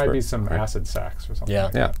 You're the there might expert, be some right? acid sacs or something Yeah.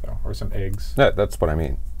 like Yeah. that, though, or some eggs. That's what I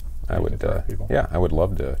mean. I You would. can throw at people. Yeah, I would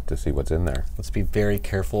love to see what's in there. Let's be very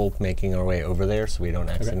careful making our way over there so we don't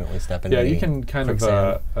accidentally step into Yeah, any you can kind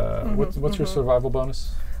quicksand. of. What's your survival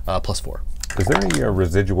bonus? +4. Is there any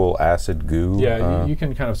residual acid goo? Yeah, you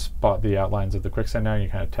can kind of spot the outlines of the quicksand now. And you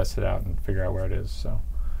kind of test it out and figure out where it is. So,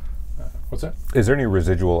 what's that? Is there any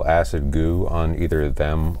residual acid goo on either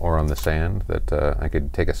them or on the sand that I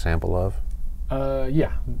could take a sample of?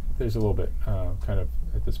 Yeah, there's a little bit. Kind of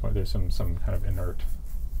at this point, there's some kind of inert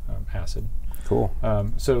acid. Cool.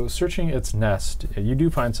 So searching its nest, you do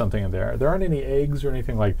find something in there. There aren't any eggs or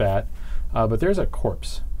anything like that, but there's a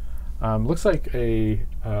corpse. Looks like a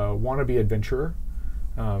wannabe adventurer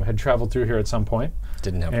had traveled through here at some point.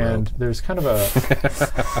 Didn't have And rope. there's kind of a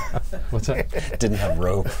what's that? Didn't have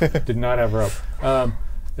rope. Did not have rope.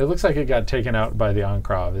 It looks like it got taken out by the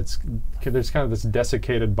Enclave. There's kind of this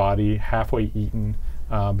desiccated body, halfway eaten,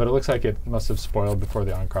 but it looks like it must have spoiled before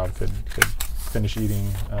the Enclave could finish eating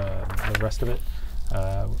the rest of it.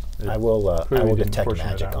 I will clearly didn't detect portion it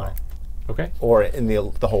magic that on well. it. Okay. Or in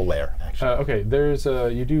the whole layer, actually. Okay. There's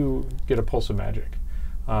you do get a pulse of magic,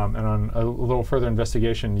 and on a little further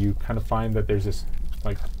investigation, you kind of find that there's this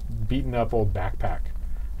like beaten up old backpack,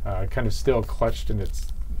 kind of still clutched in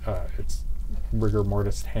its rigor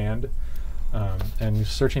mortis hand. And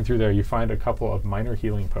searching through there, you find a couple of minor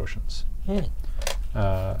healing potions.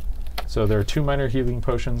 So there are 2 minor healing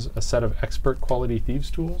potions, a set of expert quality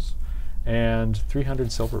thieves' tools, and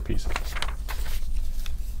 300 silver pieces.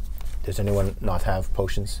 Does anyone not have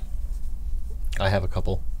potions? I have a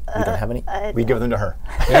couple. You don't have any? We give them to her.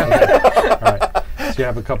 Yeah. All right. So you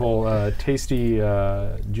have a couple tasty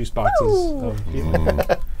juice boxes of healing.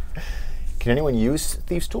 Can anyone use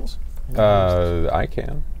thieves' tools? I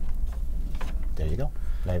can. There you go.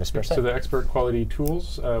 Now you have a spare set. So the expert quality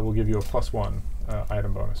tools will give you a +1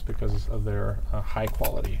 item bonus because of their high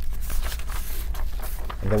quality.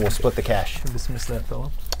 And then we'll split the cash. Dismiss that,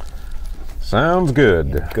 fellow. Sounds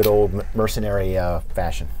good. Good old mercenary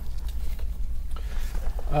fashion.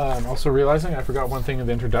 I'm also realizing I forgot one thing in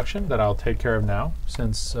the introduction that I'll take care of now,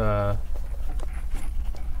 since now's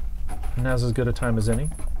as good a time as any.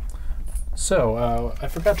 So I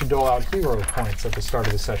forgot to dole out hero points at the start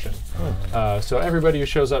of the session. So everybody who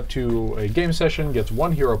shows up to a game session gets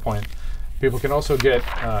 1 hero point. People can also get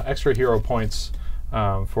extra hero points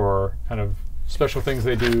for kind of special things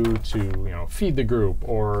they do to, feed the group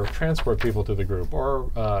or transport people to the group, or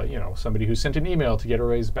somebody who sent an email to get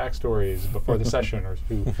Array's backstories before the session, or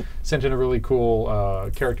who sent in a really cool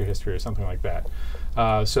character history or something like that.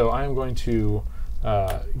 So I am going to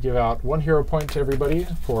give out 1 hero point to everybody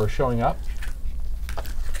for showing up.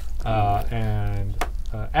 And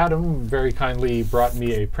Adam very kindly brought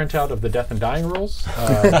me a printout of the death and dying rules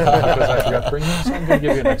because I forgot to bring them, so I'm going to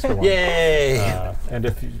give you an extra one. Yay! And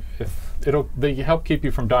if they help keep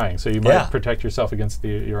you from dying, so you might protect yourself against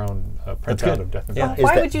your own printout of death and dying.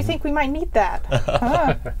 Why would you think we might need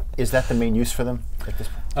that? Is that the main use for them at this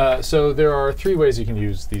point? So there are 3 ways you can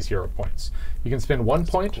use these hero points. You can spend 1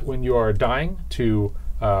 point when you are dying to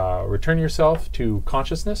return yourself to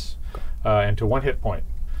consciousness and to 1 hit point.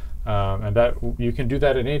 And that you can do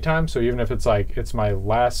that at any time. So even if it's like it's my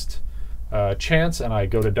last chance and I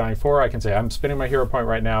go to dying 4, I can say I'm spending my hero point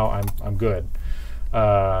right now. I'm good.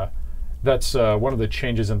 That's one of the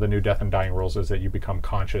changes in the new death and dying rules, is that you become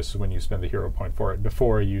conscious when you spend the hero point for it.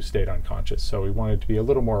 Before, you stayed unconscious. So we wanted to be a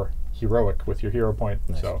little more heroic with your hero point.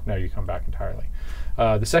 Nice. So now you come back entirely.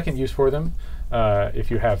 The second use for them,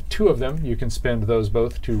 if you have 2 of them, you can spend those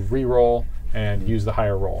both to re-roll and use the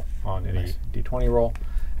higher roll on any d20 roll.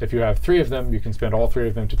 If you have 3 of them, you can spend all 3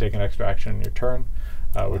 of them to take an extra action in your turn,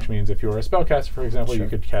 which means if you were a spellcaster, for example, you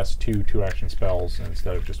could cast 2 2-action spells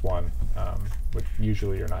instead of just 1, which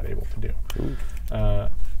usually you're not able to do.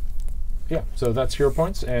 Yeah, so that's hero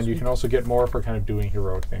points, and you can also get more for kind of doing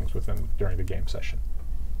heroic things during the game session.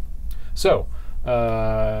 So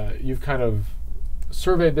you've kind of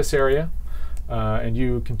surveyed this area, and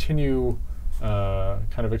you continue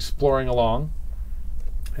kind of exploring along.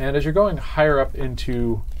 And as you're going higher up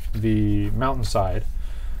into the mountainside,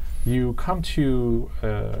 you come to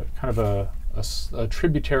kind of a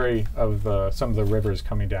tributary of some of the rivers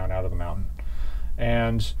coming down out of the mountain.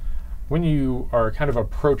 And when you are kind of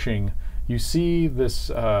approaching, you see this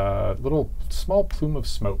little small plume of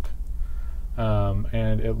smoke.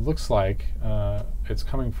 And it looks like it's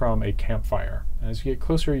coming from a campfire. And as you get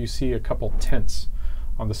closer, you see a couple tents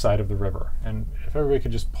on the side of the river. And if everybody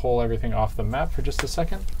could just pull everything off the map for just a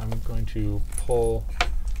second, I'm going to pull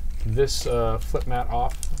this flip mat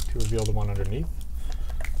off to reveal the one underneath.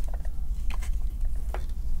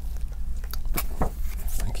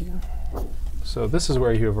 Thank you. So this is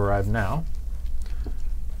where you have arrived now.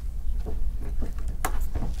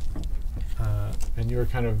 And you're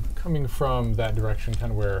kind of coming from that direction,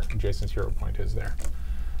 kind of where Jason's hero point is there.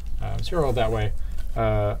 So you're all that way.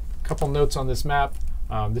 A couple notes on this map.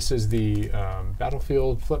 This is the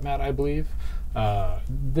battlefield flip mat, I believe.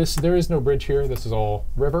 There is no bridge here. This is all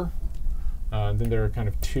river. Then there are kind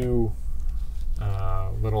of 2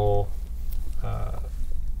 little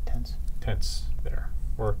tents there,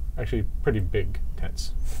 or actually pretty big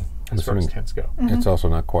tents as far as tents go. It's also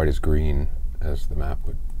not quite as green as the map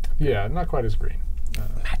would. Yeah, not quite as green.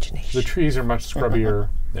 Imagination. The trees are much scrubbier.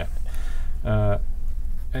 Yeah.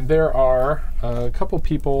 And there are a couple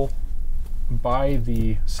people by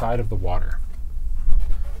the side of the water.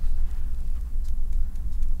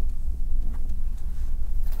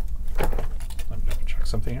 Let me double check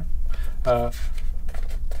something here.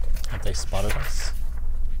 Have they spotted us?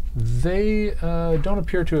 They don't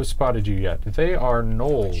appear to have spotted you yet. They are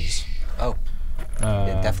gnolls. Oh,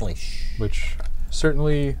 yeah, definitely. Which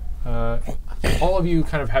certainly, all of you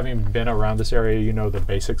kind of having been around this area, you know the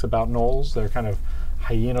basics about gnolls. They're kind of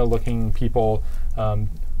hyena-looking people.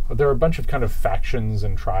 There are a bunch of kind of factions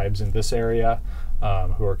and tribes in this area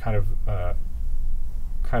who are kind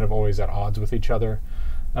of always at odds with each other.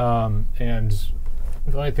 And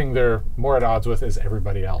the only thing they're more at odds with is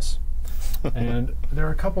everybody else. And there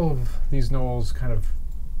are a couple of these gnolls kind of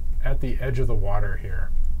at the edge of the water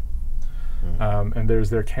here. And there's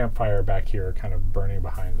their campfire back here kind of burning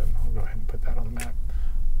behind them. I'll go ahead and put that on the map.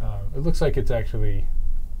 It looks like it's actually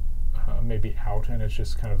maybe out, and it's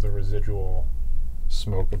just kind of the residual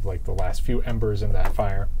smoke of like the last few embers in that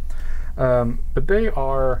fire. But they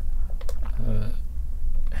are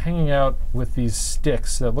hanging out with these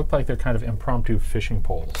sticks that look like they're kind of impromptu fishing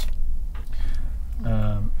poles.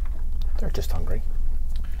 They're just hungry.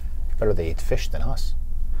 Better they eat fish than us.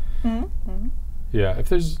 Mm-hmm. Yeah, if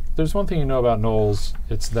there's one thing you know about gnolls,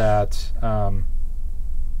 it's that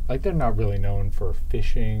like they're not really known for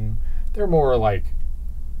fishing. They're more like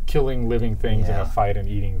killing living things in a fight and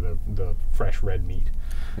eating the fresh red meat.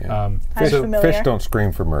 Yeah. That's familiar. Fish don't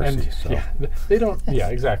scream for mercy. And So. yeah, they don't. Yeah,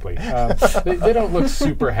 exactly. They don't look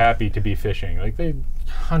super happy to be fishing. Like they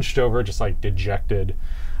hunched over, just like dejected.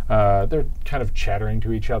 They're kind of chattering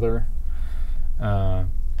to each other.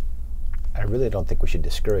 I really don't think we should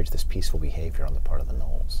discourage this peaceful behavior on the part of the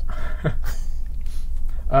gnolls.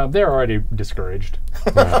 They're already discouraged.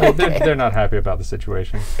 They're not happy about the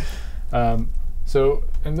situation. So,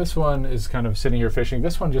 and this one is kind of sitting here fishing.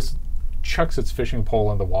 This one just chucks its fishing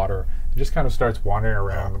pole in the water. It just kind of starts wandering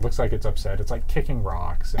around. It looks like it's upset. It's like kicking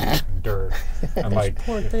rocks and dirt. And like,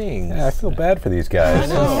 Poor thing. Yeah, I feel bad for these guys.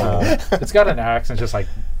 it's got an axe and just like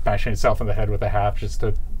bashing itself in the head with a haft just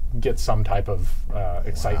to get some type of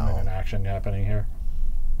excitement and action happening here.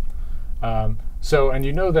 So, and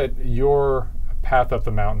you know that your path up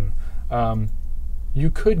the mountain,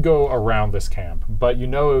 you could go around this camp, but you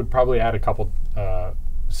know it would probably add a couple,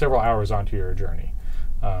 several hours onto your journey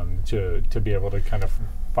to be able to kind of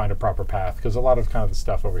find a proper path, because a lot of kind of the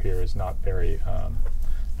stuff over here is not very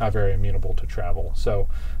amenable to travel. So,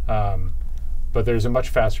 but there's a much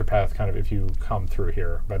faster path kind of if you come through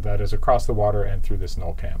here, but that is across the water and through this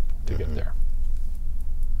gnoll camp to get there.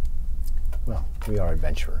 Well, we are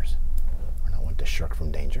adventurers. We're not one to shirk from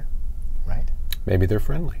danger, right? Maybe they're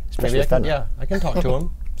friendly. Maybe I can, I can talk to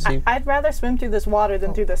him. See, I'd rather swim through this water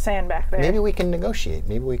than through the sand back there. Maybe we can negotiate.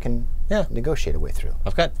 Maybe we can negotiate a way through.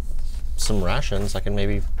 I've got some rations. I can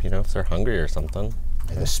maybe, if they're hungry or something.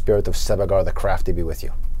 May the spirit of Sebagar the Crafty be with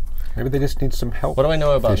you. Maybe they just need some help. What do I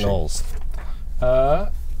know about fishing. gnolls?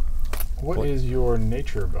 What is your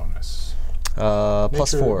nature bonus?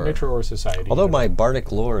 +4. Nature or society. Although my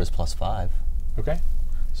bardic lore is +5. Okay.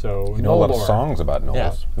 So You know a lot of lore. songs about gnolls.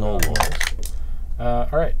 Yeah, gnoll lore. All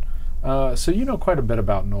right. So you know quite a bit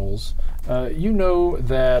about gnolls. You know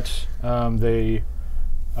that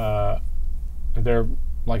they're,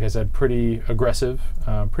 like I said, pretty aggressive,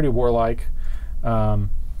 pretty warlike. You'd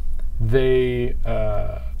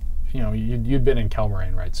been in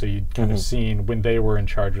Kelmarain, right? So you'd kind of seen when they were in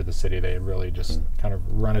charge of the city, they had really just kind of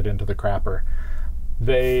run it into the crapper.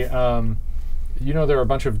 They, there are a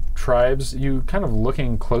bunch of tribes. You kind of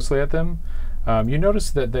looking closely at them, you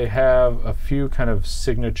notice that they have a few kind of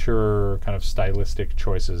signature, kind of stylistic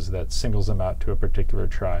choices that singles them out to a particular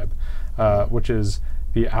tribe, which is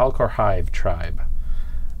the Alcorhive tribe.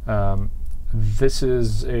 This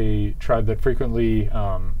is a tribe that frequently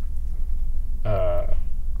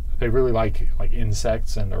they really like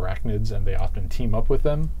insects and arachnids, and they often team up with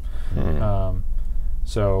them.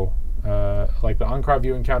 Like the Oncrov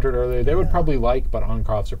you encountered earlier, they would probably but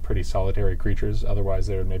Oncrovs are pretty solitary creatures. Otherwise,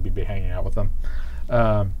 they would maybe be hanging out with them.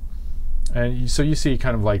 So you see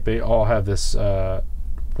kind of like they all have this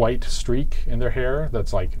white streak in their hair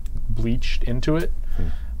that's like bleached into it.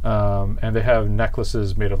 And they have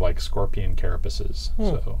necklaces made of like scorpion carapaces.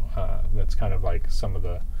 So that's kind of like some of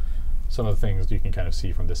the things you can kind of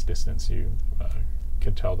see from this distance. You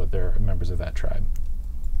can tell that they're members of that tribe.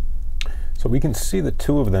 So we can see the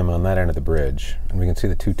two of them on that end of the bridge, and we can see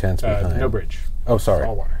the two tents behind. No bridge. Oh, sorry.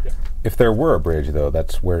 All water. Yeah. If there were a bridge, though,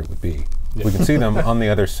 that's where it would be. Yeah. We can see them on the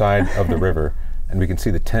other side of the river, and we can see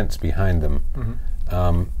the tents behind them.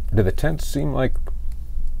 Do the tents seem like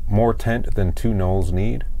more tent than two gnolls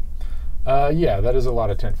need? Yeah, that is a lot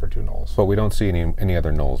of tent for two gnolls. But we don't see any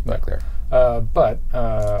other gnolls back there. But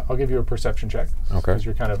I'll give you a perception check. Okay. Because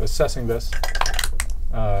you're kind of assessing this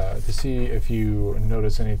to see if you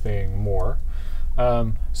notice anything more.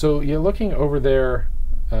 So you're looking over there.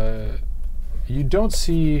 You don't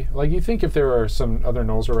see, you think if there are some other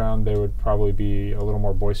gnolls around, they would probably be a little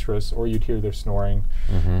more boisterous, or you'd hear their snoring,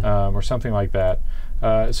 or something like that.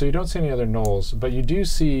 So you don't see any other gnolls, but you do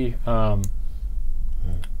see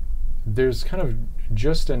there's kind of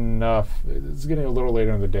just enough. It's getting a little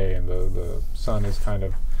later in the day, and the sun is kind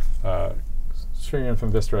of streaming in from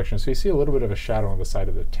this direction. So you see a little bit of a shadow on the side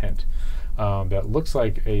of the tent that looks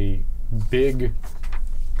like a big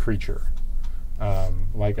creature,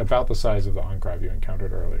 like about the size of the Oncrov you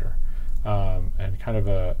encountered earlier, and kind of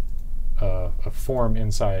a form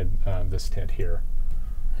inside this tent here.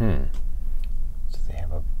 So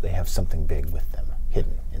they have something big with them,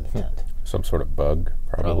 hidden in the tent. Some sort of bug,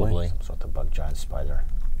 probably. Some sort of bug, giant spider,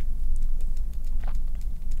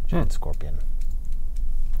 giant scorpion.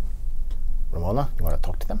 Ramona, you want to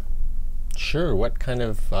talk to them? Sure. What kind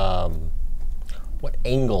of what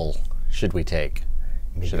angle should we take?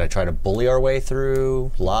 Should I try to bully our way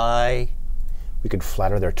through? Lie? We could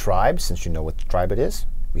flatter their tribe, since you know what tribe it is.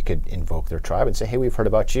 We could invoke their tribe and say, hey, we've heard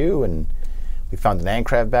about you, and we found an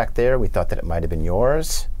Ancrab back there. We thought that it might have been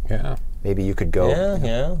yours. Yeah. Maybe you could go.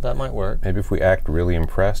 Yeah, that might work. Maybe if we act really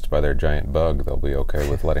impressed by their giant bug, they'll be okay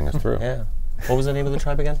with letting us through. Yeah. What was the name of the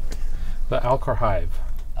tribe again? The Alcor Hive.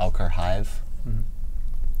 Alcor Hive?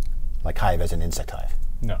 Like hive as an insect hive?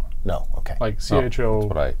 No. No, okay. Like that's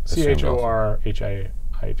what I assumed also.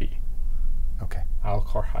 CHORHIV. Okay.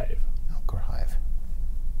 Alcor Hive. Alcor hive.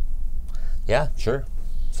 Yeah, sure.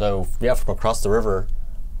 So, yeah, from across the river,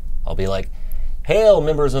 I'll be like, "Hail,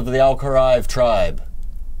 members of the Alcor Hive tribe.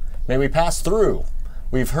 May we pass through?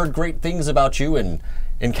 We've heard great things about you and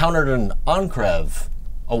encountered an Ankrev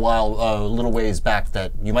a little ways back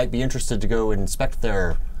that you might be interested to go inspect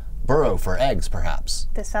their burrow for eggs, perhaps."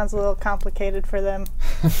 This sounds a little complicated for them.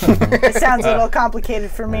 It sounds a little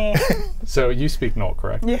complicated for me. So you speak Knoll,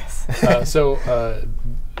 correct? Yes. This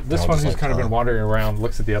one who's kind of been wandering around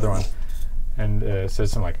looks at the other one and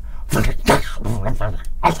says something like,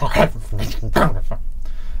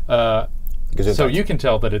 so you can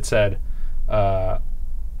tell that it said,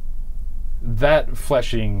 that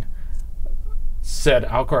fleshing said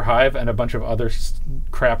Alcor Hive and a bunch of other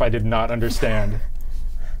crap I did not understand.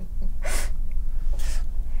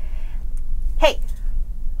 Hey.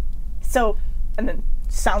 So, and then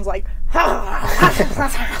sounds like,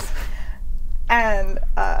 and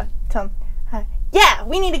tell him, yeah,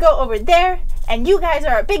 we need to go over there, and you guys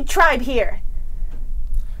are a big tribe here.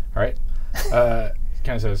 All right.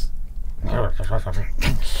 Kind of says, and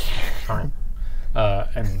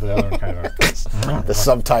the other one kind of The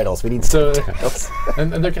subtitles. We need subtitles.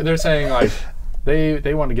 and they're saying like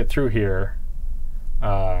they want to get through here,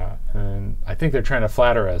 and I think they're trying to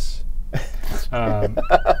flatter us. And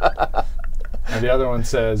the other one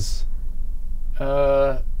says,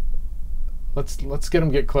 let's get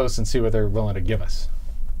them get close and see what they're willing to give us.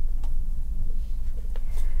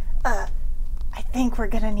 I think we're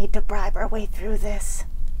gonna need to bribe our way through this.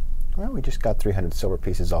 Well, we just got 300 silver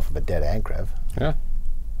pieces off of a dead Ankrev. Yeah.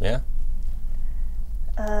 Yeah.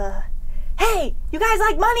 Hey, you guys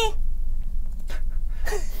like money?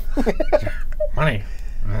 Money.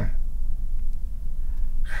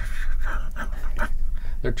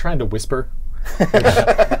 They're trying to whisper.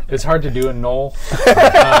 It's hard to do in Knoll.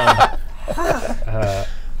 I'm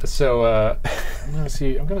gonna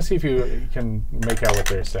see if you can make out what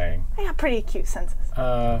they're saying. I got pretty acute senses.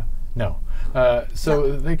 No.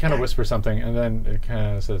 They kind of whisper something, and then it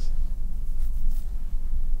kind of says,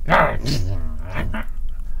 "How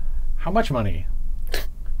much money?"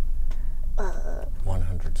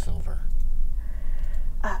 100 silver.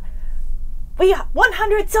 We got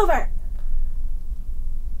 100 silver.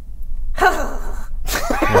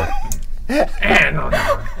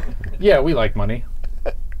 Yeah, we like money.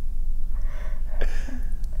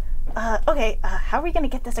 Okay, how are we gonna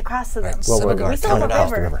get this across to them? Well, we still have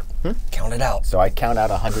a river. Count it out. So I count out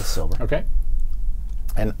 100 silver. Okay.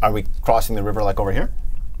 And are we crossing the river like over here?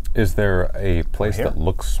 Is there a place here? that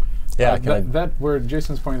looks? Yeah, That where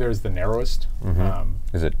Jason's pointing there is the narrowest.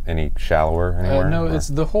 Is it any shallower anywhere? No, or? it's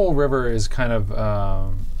the whole river is kind of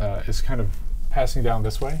passing down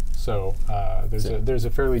this way. So there's a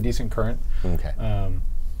fairly decent current. Okay.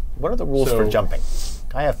 What are the rules So- for jumping?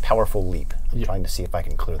 I have powerful leap. I'm trying to see if I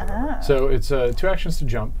can clear the river. So it's 2 actions to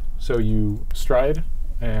jump. So you stride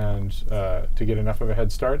and to get enough of a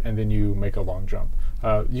head start, and then you make a long jump.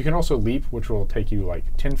 You can also leap, which will take you like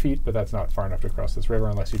 10 feet, but that's not far enough to cross this river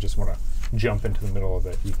unless you just want to jump into the middle of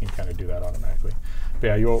it. You can kind of do that automatically. But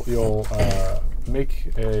yeah,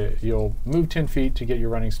 you'll move 10 feet to get your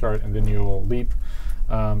running start, and then you'll leap.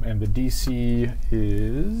 And the DC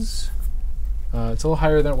is it's a little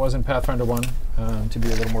higher than it was in Pathfinder 1 to be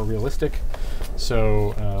a little more realistic.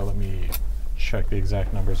 So let me check the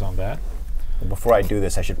exact numbers on that. Well, before I do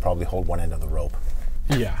this, I should probably hold one end of the rope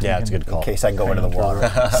Yeah, Yeah, it's a good call. in case I go into the water.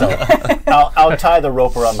 So I'll tie the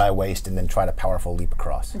rope around my waist and then try to powerful leap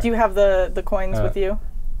across. Do you have the coins with you?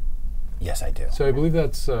 Yes, I do. So I believe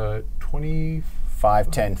that's 20.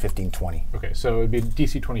 5, 10, 15, 20. Okay, so it'd be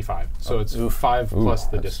DC 25. So it's 5 plus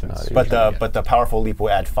the that's distance. not easy. But the powerful leap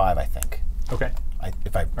will add 5, I think. Okay.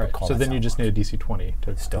 If I All right. recall So that then you sound just right. need a DC 20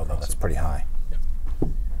 to Still, though, cross that's it. pretty high. All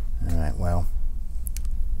right, well.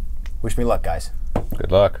 Wish me luck, guys.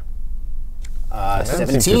 Good luck.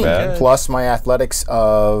 Seems too 17 bad. Plus my athletics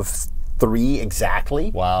of 3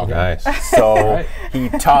 exactly. Wow. Nice. So Right. he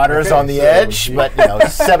totters Okay, on the so edge, you- but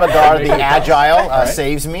Sebagar the Make it Agile right.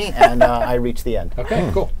 saves me, and I reach the end. Okay,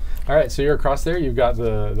 cool. All right, so you're across there. You've got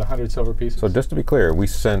the 100 silver pieces. So just to be clear, we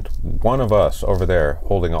sent one of us over there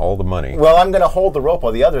holding all the money. Well, I'm going to hold the rope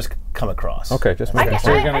while the others come across. Okay, just I making got,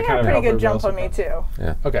 so you're I, gonna I got kind a of pretty help good everybody jump else on me with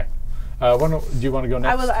too. Okay. Do you want to go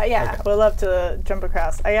next? I would, I would love to jump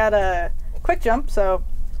across. I got a quick jump, so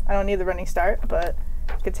I don't need the running start, but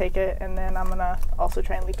I could take it, and then I'm gonna also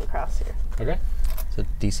try and leap across here. Okay. So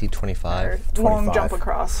DC 25. Or long 25. jump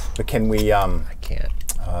across. But can we? I can't.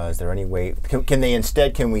 Is there any way? Can they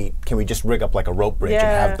instead? Can we just rig up like a rope bridge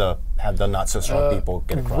Yeah. and have the not so strong people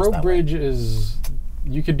get across Rope that way? bridge is.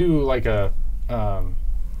 You could do like a.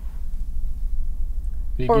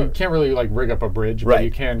 You can't really like rig up a bridge, but Right.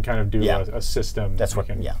 you can kind of do Yeah. a system. That's you what-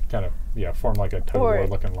 can yeah. kind of form like a tug of Or- war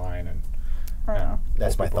looking line and.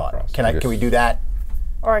 That's pull my people thought. across. Can we do that?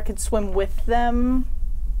 Or I could swim with them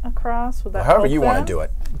across. Would that However help you want them? to do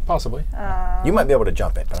it. Possibly. You might be able to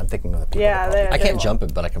jump it, but I'm thinking of the people. Yeah, that probably they- I can't won't. jump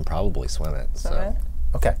it, but I can probably swim it. So. Swim it.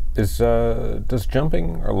 Okay. Does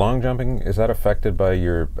jumping or long jumping, is that affected by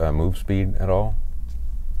your move speed at all?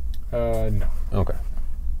 No. Okay.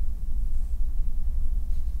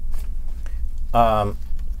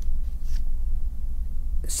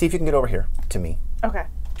 See if you can get over here to me. Okay.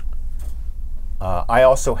 I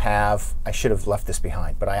also have. I should have left this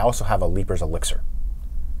behind, but I also have a Leaper's Elixir,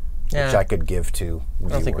 which Yeah, I could give to. I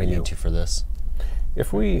don't think we need to for this.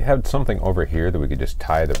 If we had something over here that we could just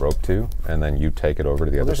tie the rope to, and then you take it over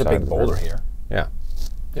to the Well, other there's a side big of the boulder river. here. Yeah.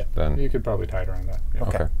 Yeah. Then- You could probably tie it around that. Yeah.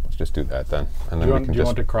 Okay. Okay. Let's just do that then, and Do then you, we want, can do you just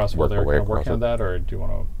want to cross while work they're our way kind of across working it. on that, or do you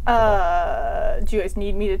want to? Do you guys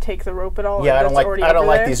need me to take the rope at all? Yeah, Or I don't that's like. already I don't over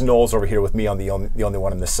like there? these knolls over here with me on the only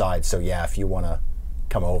one on this side. So yeah, if you want to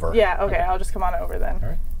come over. Yeah. Okay. I'll just come on over then. All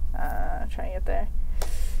right. Try and get there.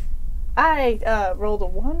 I rolled a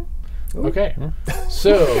 1. Okay.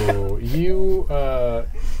 So you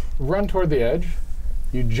run toward the edge.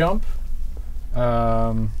 You jump.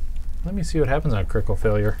 Let me see what happens on a critical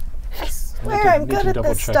failure. Swear I'm good at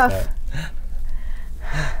this stuff.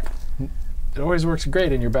 That. It always works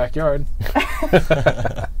great in your backyard.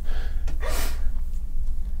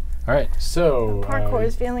 All right. So Parkour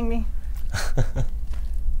is failing me.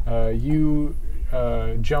 you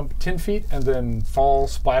jump 10 feet and then fall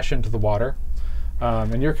splash into the water.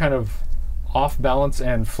 And you're kind of off balance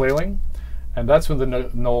and flailing. And that's when the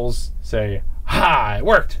gnolls say, "Ha! It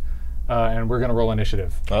worked!" And we're going to roll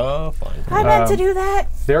initiative. Oh, fine. I meant to do that.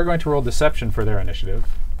 They're going to roll deception for their initiative,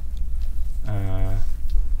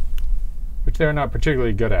 which they're not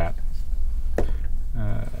particularly good at.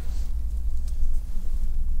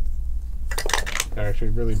 They're actually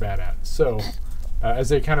really bad at. So, as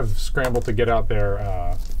they kind of scramble to get out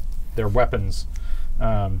their weapons,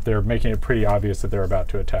 they're making it pretty obvious that they're about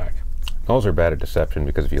to attack. Gnolls are bad at deception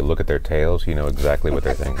because if you look at their tails, you know exactly what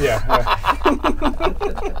they're thinking. Yeah.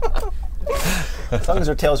 As long as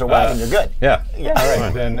their tails are wagging, you're good. Yeah. Yeah. All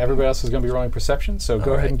right. Then everybody else is going to be rolling perception. So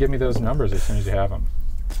go ahead and give me those numbers as soon as you have them.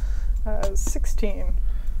 16.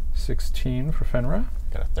 16 for Fenra.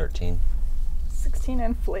 Got a 13. 16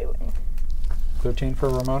 and flailing. 13 for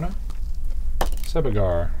Ramona.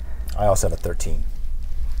 Sebagar. I also have a 13.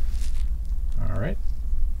 All right.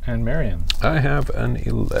 And Marion. I have an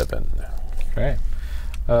 11. Okay.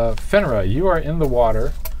 Fenra, you are in the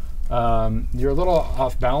water. You're a little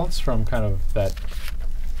off balance from kind of that.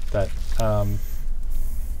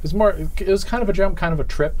 It was kind of a jump, kind of a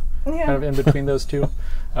trip, Yeah. kind of in between those two.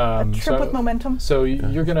 Trip with momentum. So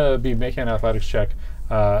you're going to be making an athletics check,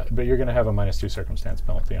 but you're going to have a -2 circumstance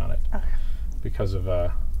penalty on it because of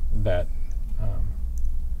that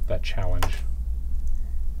challenge.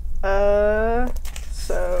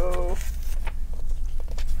 So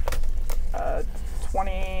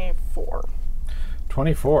 24.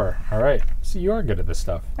 24. All right. So you are good at this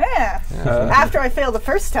stuff. Yeah. After I failed the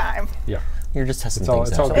first time. Yeah. You're just testing It's all- things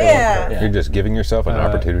it's all out. good. Yeah. You're just giving yourself an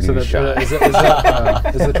opportunity so to that, shine.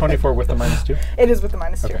 is the 24 with the -2? It is with the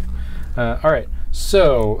 -2. Okay. All right.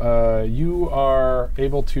 So you are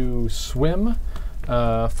able to swim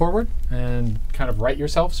forward and kind of right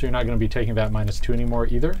yourself, so you're not going to be taking that -2 anymore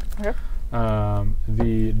either. Okay.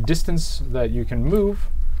 The distance that you can move,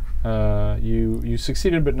 you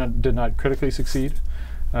succeeded but did not critically succeed.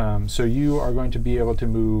 So you are going to be able to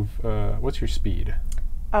move, what's your speed?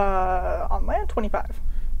 On land, 25.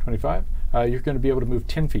 25? You're going to be able to move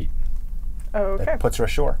 10 feet. Okay. That puts her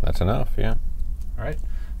ashore. That's enough, yeah. All right.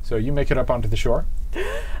 So you make it up onto the shore.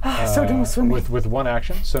 So done with swimming. with one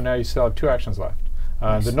action. So now you still have 2 actions left.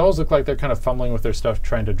 The gnolls look like they're kind of fumbling with their stuff,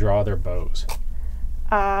 trying to draw their bows.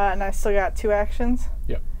 And I still got 2 actions.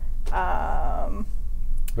 Yep. Um,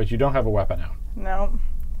 But you don't have a weapon out. no.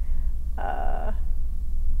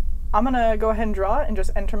 I'm going to go ahead and draw it and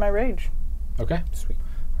just enter my rage. Okay. Sweet.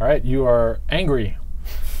 All right. You are angry.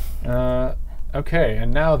 Okay.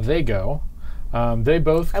 And now they go. They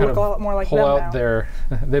both kind look of a lot more like pull them out now. their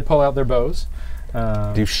they pull out their bows.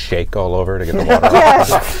 Do you shake all over to get the water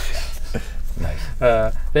off?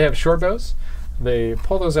 They have short bows. They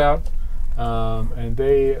pull those out, and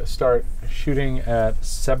they start shooting at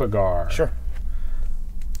Sebagar. Sure.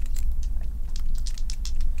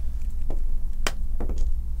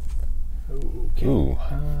 Okay. Ooh.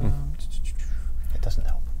 It doesn't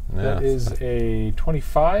help. Yeah. That is a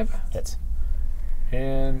 25 Hits.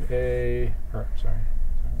 and a,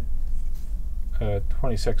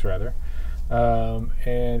 26 rather, and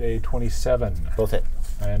a 27. Both hit.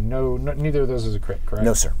 And neither of those is a crit, correct?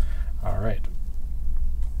 No, sir. All right.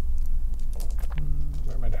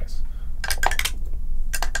 Where are my dice?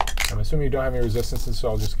 I'm assuming you don't have any resistances, so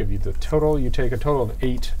I'll just give you the total. You take a total of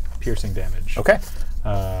 8 piercing damage. Okay.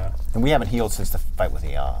 And And we haven't healed since the fight with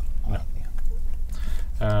the.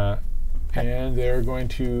 and they're going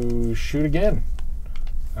to shoot again.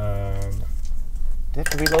 Do they have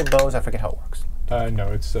to reload bows? I forget how it works. No,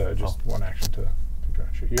 it's just one action to try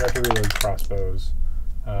and shoot. You have to reload crossbows.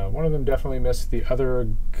 One of them definitely missed. The other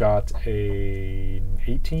got a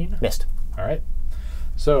 18. Missed. All right.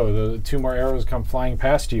 So the 2 more arrows come flying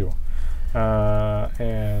past you,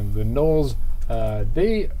 and the gnolls.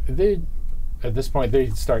 They at this point they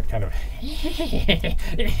start kind of.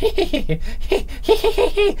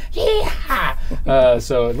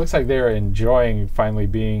 So it looks like they're enjoying finally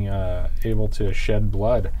being able to shed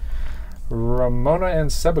blood. Ramona and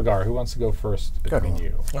Sebagar, who wants to go first between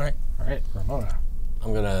you? All right. All right, Ramona.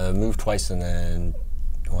 I'm going to move twice and then...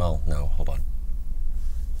 Well, no, hold on.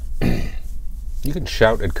 You can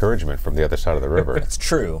shout encouragement from the other side of the river. It's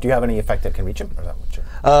true. Do you have any effect that can reach him? Or is that what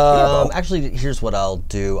you're... Actually, here's what I'll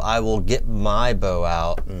do. I will get my bow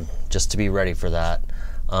out just to be ready for that.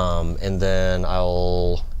 And then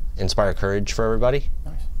I'll inspire courage for everybody.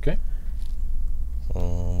 Nice. Okay.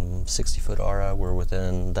 60-foot aura, we're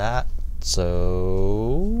within that.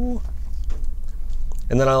 So...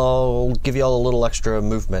 And then I'll give you all a little extra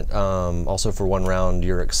movement. Also for 1 round,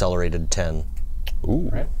 you're accelerated 10. Ooh,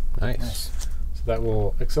 Right. nice. So that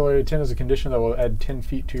will accelerate 10 as a condition that will add 10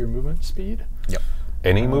 feet to your movement speed. Yep.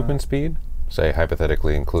 Any movement speed? Say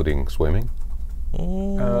hypothetically including swimming?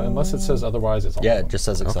 Unless it says otherwise, it's all. Yeah, it just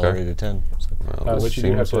says accelerated 10. So. Well, this what you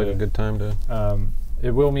do have seems like to- a good time to...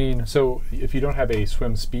 It will mean, so if you don't have a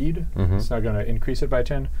swim speed, it's not going to increase it by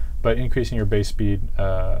 10, but increasing your base speed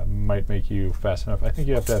might make you fast enough. I think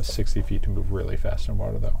you have to have 60 feet to move really fast in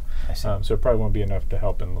water, though. I see. So it probably won't be enough to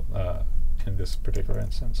help in this particular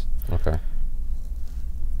instance. Okay.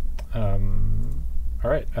 All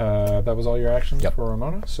right, that was all your actions Yep. for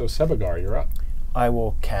Ramona. So Sebagar, you're up. I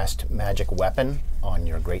will cast Magic Weapon on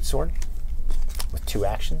your greatsword with 2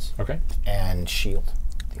 actions Okay. and shield.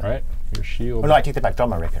 All right, your shield. Oh no, I take that back. Draw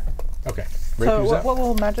my rapier. Okay. So Rapier's up. what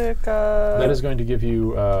will magic? That is going to give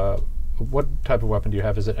you. What type of weapon do you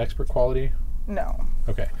have? Is it expert quality? No.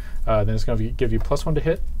 Okay. Then it's going to give you +1 to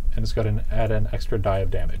hit, and it's going to add an extra die of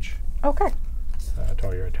damage Okay. to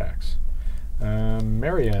all your attacks.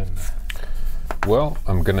 Marion. Well,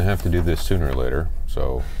 I'm going to have to do this sooner or later,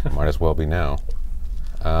 so might as well be now.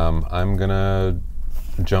 I'm going to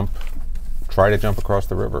try to jump across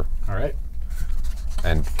the river, All right.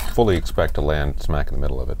 and fully expect to land smack in the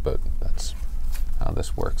middle of it, but that's how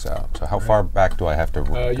this works out. So how far back do I have to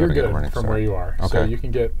go You're to get a good running from start? where you are. So Okay. you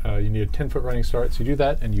can get. You need a 10-foot running start. So you do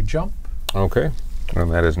that, and you jump. Okay.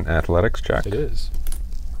 And that is an athletics check. It is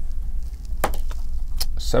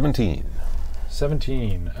 17.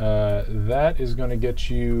 17. That is going to get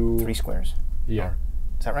you. 3 squares. Yeah,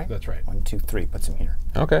 Is that right? that's right. 1, 2, 3. Puts him here.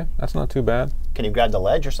 Okay, that's not too bad. Can you grab the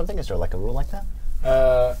ledge or something? Is there like a rule like that?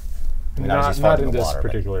 mean, Not, obviously he's not falling in in the this water,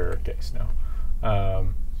 but- particular case,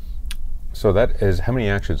 no. So that is, how many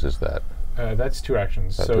actions is that? That's 2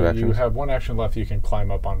 actions. That So 2 you actions? have 1 action left. You can climb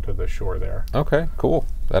up onto the shore there. Okay, cool.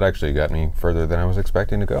 That actually got me further than I was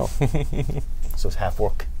expecting to go. So it's half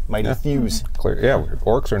orc. Mighty Yeah. thews. Clear. Yeah,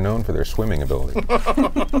 orcs are known for their swimming ability.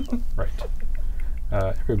 Right.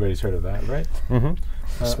 Everybody's heard of that, right?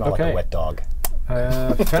 Mm-hmm. Smell like okay. a wet dog.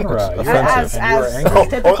 Fenra, you're Offensive. and you are As- angry.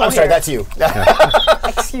 Typical I'm sorry, here. that's you.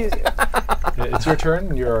 Excuse you. It's your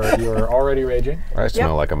turn. You're already raging. I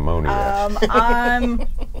smell like ammonia. I'm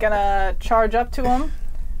gonna charge up to him,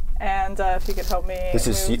 and if you could help me. This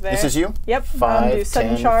is move you, there. this is you? Yep. do 5,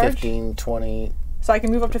 sudden 10, charge. 15, 20. So I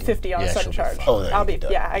can move up to 50 on Yeah, a sudden she'll be charge. fine. Oh, there I'll you be. go.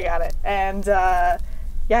 Yeah, I got it. And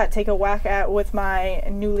yeah, take a whack at with my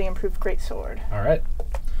newly improved greatsword. All right.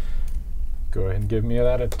 Go ahead and give me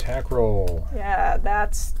that attack roll. Yeah,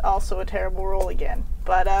 that's also a terrible roll again.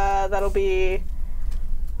 But that'll be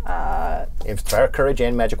Inspire courage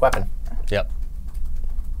and magic weapon. Yep.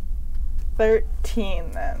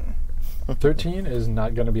 13 then. 13 is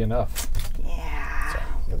not going to be enough. Yeah. So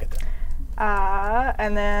you'll get there.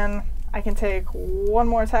 And then I can take 1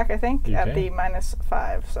 more attack, I think, You at can. the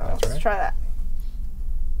 -5. So That's let's right. try that.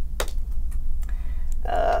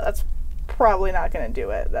 That's probably not going to do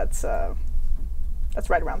it. That's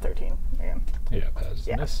right around 13 again. Yeah, that is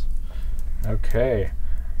Yeah. a miss. Okay.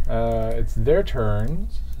 It's their turn.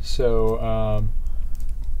 So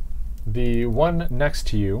the one next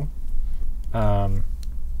to you,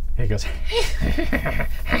 he goes,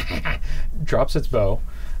 drops its bow,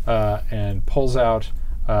 and pulls out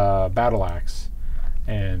a battle axe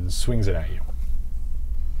and swings it at you.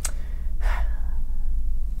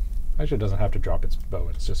 Actually, it doesn't have to drop its bow.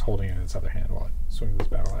 It's just holding it in its other hand while it swings this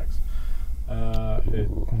battle axe. It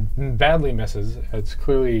badly misses. It's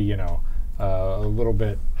clearly, you know, a little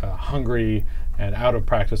bit hungry and out of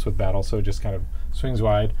practice with battle, so it just kind of swings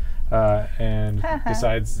wide and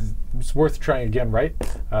decides it's worth trying again, right?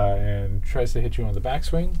 And tries to hit you on the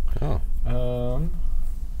backswing. Oh.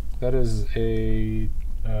 That is a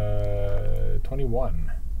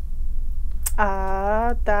 21.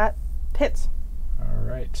 That hits. All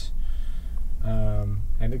right.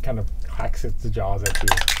 And it kind of clacks its jaws at you,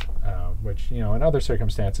 which, you know, in other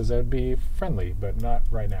circumstances that would be friendly, but not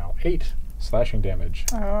right now. 8 slashing damage.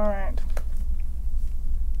 All right.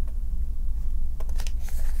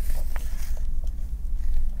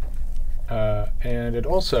 And it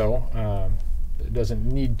also it doesn't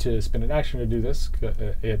need to spend an action to do this.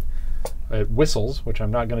 It whistles, which I'm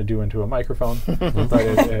not going to do into a microphone, but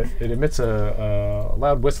it emits a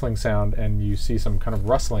loud whistling sound, and you see some kind of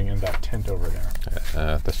rustling in that tent over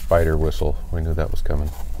there. The spider whistle. We knew that was coming.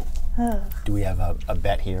 Do we have a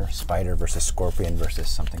bet here? Spider versus scorpion versus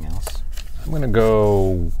something else? I'm going to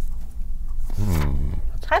go...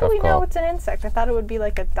 How do we know it's an insect? I thought it would be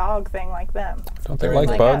like a dog thing like them. Don't they They're like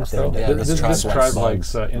like bugs, us. though? Yeah, This tribe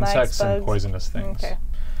likes insects and bugs. poisonous things. Okay.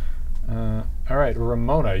 All right,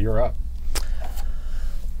 Ramona, you're up.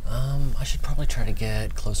 I should probably try to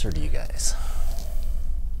get closer to you guys.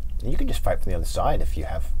 You can just fight from the other side if you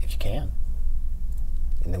can,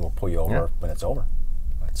 and then we'll pull you over when it's over.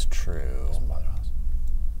 That's true. Doesn't bother us.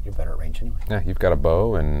 You're better at range anyway. Yeah, you've got a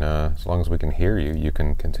bow, and as long as we can hear you, you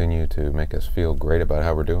can continue to make us feel great about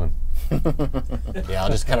how we're doing. Yeah, I'll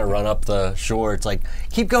just kind of run up the shore. It's like,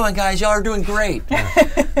 keep going, guys. Y'all are doing great.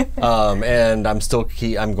 And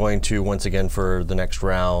I'm going to once again for the next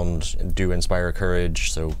round do Inspire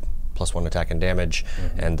Courage, so +1 attack and damage,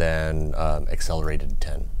 and then accelerated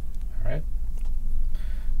 10. All right.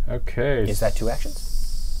 Okay. Is that 2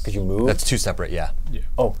 actions? Because you move. That's 2 separate, yeah.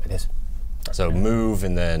 Oh, it is. So move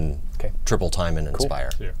and then triple time and Inspire.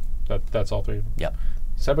 So yeah, that's all 3 of them. Yep.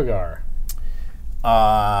 Sebagar.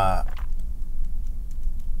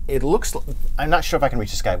 It looks. I'm not sure if I can reach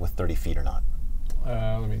this guy with 30 feet or not.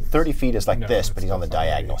 Let me 30 feet is like No, this, but that's- he's on the that's not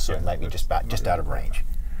diagonal, really- so yeah, it might be that's just not out of really range.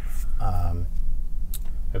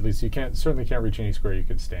 At least you certainly can't reach any square you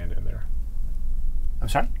could stand in there. I'm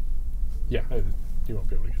sorry, Yeah, you won't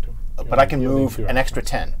be able to get to him. but I can move an extra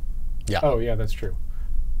 10. Yeah. Oh, yeah, that's true.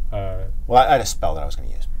 Well, I had a spell that I was going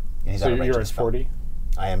to use. And he's So out of range you're of at the spell. 40?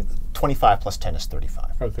 I am 25 plus 10 is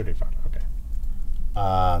 35. Oh, 35, okay.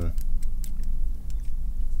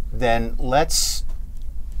 Then let's.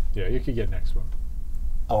 Yeah, you could get next one.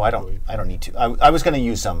 Oh, I don't need to. I was going to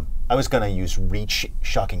use I was going to use reach,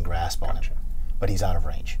 shocking grasp on him, but he's out of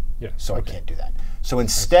range. Yeah. So I can't do that. So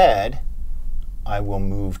instead, I will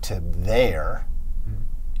move to there.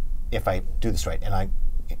 If I do this right, and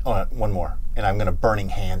one more, and I'm going to burning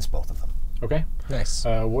hands both of them. Okay. Nice.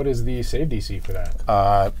 What is the save DC for that?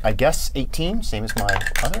 I guess 18, same as my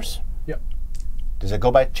others. Yep. Does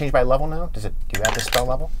it change by level now? Do you add the spell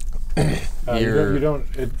level? You don't.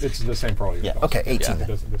 It's the same for all your Yeah. spells. Okay. 18. It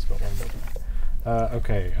doesn't. The spell level doesn't.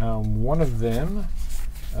 Okay. One of them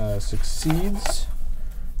succeeds,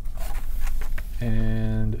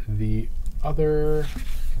 and the other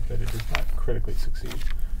that it does not critically succeed,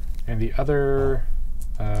 and the other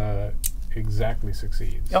exactly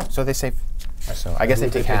succeeds. Oh, so they save. So I guess they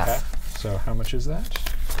take half. So how much is that?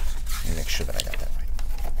 Let me make sure that I got that right.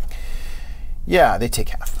 Yeah, they take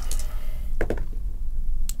half.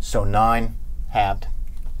 So 9 halved.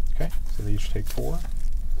 Okay. So they each take 4.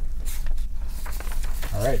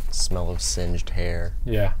 All right. Smell of singed hair.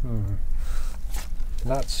 Yeah.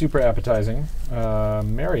 Not super appetizing.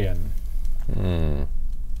 Marion.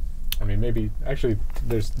 I mean, maybe actually,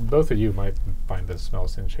 there's both of you might find the smell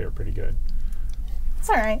of singed hair pretty good. It's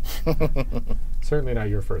all right. Certainly not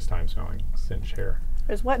your first time smelling singed hair.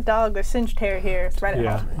 There's wet dog with singed hair here. It's right at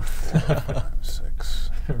Yeah. home. 6.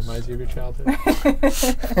 It reminds you of your childhood.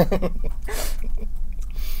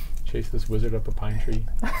 Chase this wizard up a pine tree.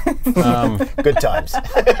 Good times.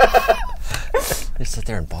 You sit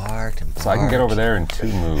there and bark and bark. So I can get over there in 2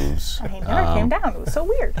 moves. He never came down. It was so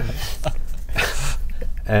weird.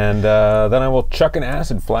 And then I will chuck an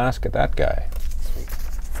acid flask at that guy.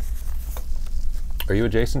 Are you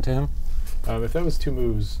adjacent to him? If that was 2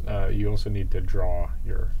 moves, you also need to draw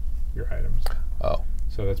your items. Oh.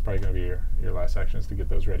 So that's probably going to be your last action is to get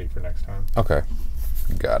those ready for next time. Okay.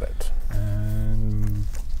 Got it.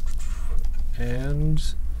 And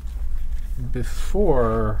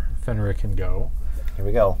before Fenrir can go, Here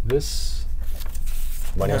we go. this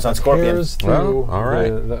Bunny on Scorpion. tears through Well, all right.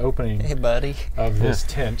 the opening Hey, buddy. of this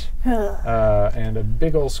tent, and a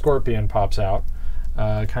big old scorpion pops out,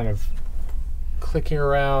 kind of clicking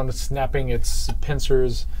around, snapping its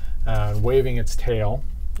pincers, waving its tail.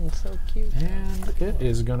 It's so cute. And it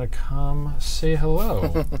is going to come say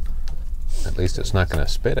hello. At least it's not going to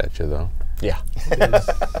spit at you, though. Yeah. It is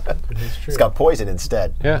true. It's got poison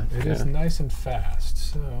instead. Yeah. It is nice and fast,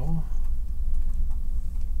 so...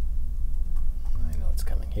 I know it's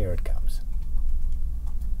coming. Here it comes.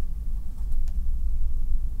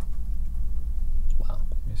 Wow.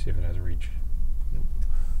 Let me see if it has reach. Nope.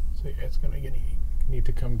 So yeah, it's going to need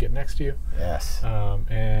to come get next to you. Yes.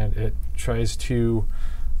 And it tries to...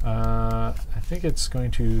 I think it's going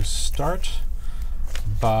to start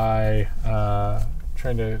by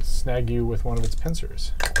trying to snag you with one of its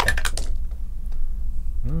pincers.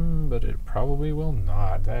 But it probably will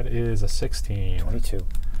not. That is a 16. 22.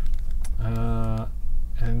 And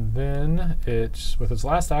then with its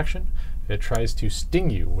last action, it tries to sting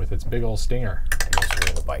you with its big old stinger. Here's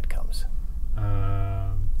where the bite comes.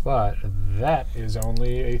 But that is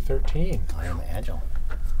only a 13. I am agile.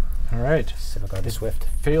 All right. Sebagar the Swift.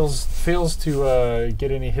 Fails to get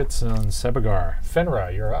any hits on Sebagar.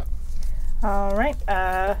 Fenra, you're up. All right.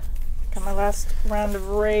 Got my last round of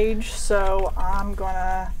rage, so I'm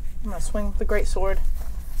gonna swing with the great sword.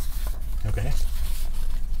 Okay.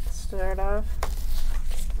 Start off.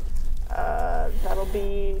 That'll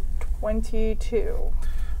be 22.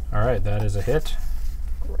 All right, that is a hit.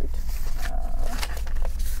 Great.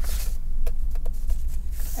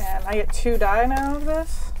 And I get 2 die now of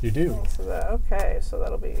this. You do. So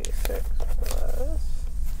that'll be 6 plus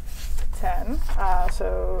 10.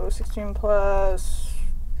 So 16 plus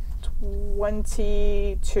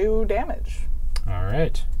 22 damage. All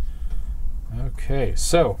right. Okay,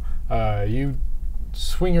 so you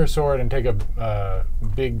swing your sword and take a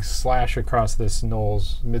big slash across this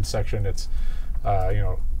knoll's midsection. It's,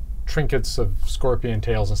 trinkets of scorpion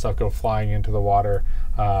tails and stuff go flying into the water,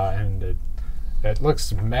 and it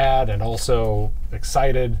looks mad and also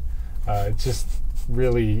excited. It's just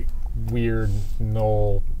really weird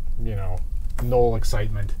knoll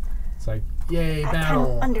excitement. It's like, yay, I battle!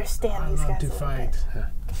 can understand I'm these about guys to a little fight. bit.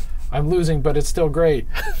 I'm losing, but it's still great.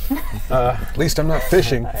 At least I'm not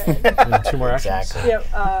fishing. And 2 more actions. Exactly.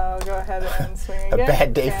 Yep, I'll go ahead and swing A again.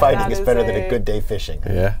 bad day And fighting that is better than a good day fishing.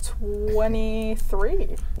 Yeah.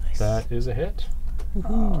 23. That is a hit.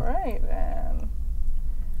 All right, and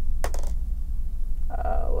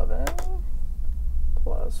 11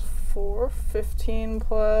 plus 4, 15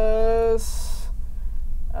 plus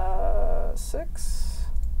 6,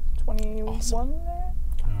 21 there.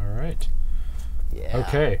 All right. Yeah.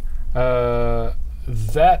 Okay.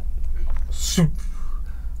 That soup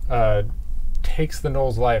takes the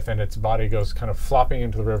knoll's life, and its body goes kind of flopping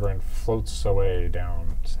into the river and floats away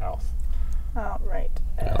down south. All right.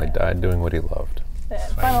 Well, he died doing what he loved. And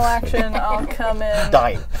final action, I'll come in,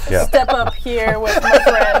 Dying. Yeah. step up here with my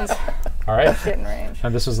friends, All right. get in range.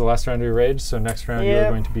 And this is the last round of your rage, so next round you're Yep.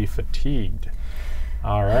 going to be fatigued.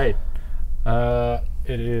 All right.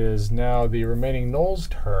 It is now the remaining knoll's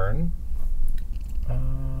turn.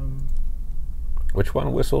 Which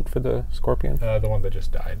one whistled for the scorpion? The one that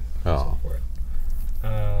just died. Oh. For it.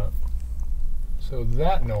 So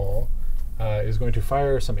that knoll is going to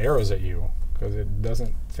fire some arrows at you because it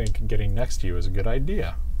doesn't think getting next to you is a good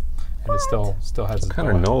idea, and it still has its What kind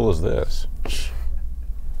bow of out. knoll is this?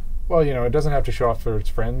 Well, it doesn't have to show off for its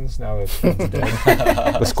friends now that its friend's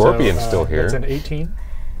dead. The scorpion's So, still here. That's an 18.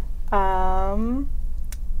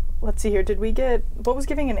 Let's see here. Did we get what was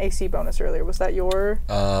giving an AC bonus earlier? Was that your?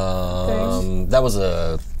 That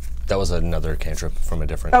was another cantrip from a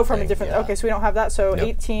different. Oh, from a thing, different. yeah. Okay, so we don't have that. So Yep.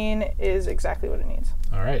 18 is exactly what it needs.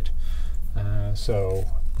 All right. So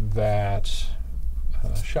that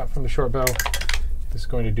shot from the short bow is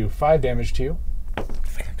going to do 5 damage to you.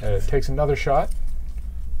 It takes another shot,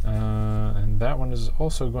 and that one is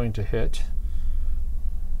also going to hit.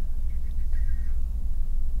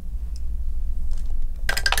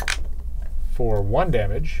 For 1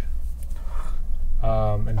 damage,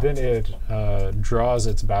 and then it draws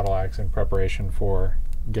its battle axe in preparation for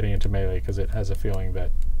getting into melee because it has a feeling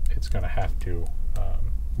that it's going to have to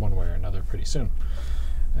one way or another pretty soon.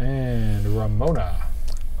 And Ramona.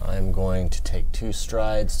 I'm going to take 2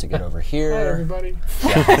 strides to get over here. Hi, everybody.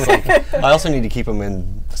 Yeah, it's like, I also need to keep them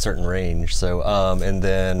in a certain range. So, and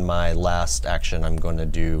then my last action, I'm going to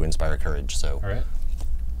do Inspire Courage. So, All right.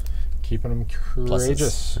 keeping them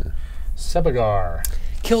courageous. Sebagar.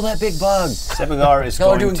 Kill that big bug. Sebagar is Y'all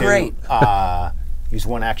are going doing to great. use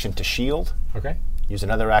one action to shield, Okay. use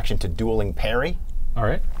another action to dueling parry, All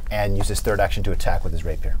right. and use his third action to attack with his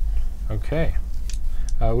rapier. Okay.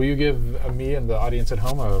 Will you give me and the audience at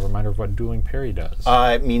home a reminder of what dueling parry does?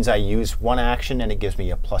 It means I use one action and it gives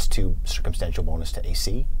me a +2 circumstantial bonus to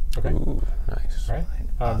AC. Okay. Ooh, nice. All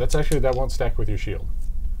right. That's actually, that won't stack with your shield.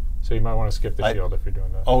 So you might want to skip the shield if you're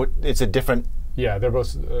doing that. Oh, it's a different. Yeah, they're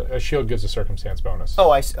both. A shield gives a circumstance bonus.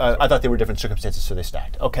 Oh, I thought they were different circumstances, so they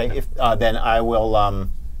stacked. Okay, No. if then I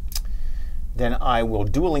will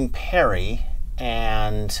dueling parry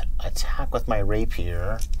and attack with my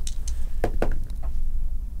rapier,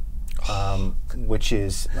 which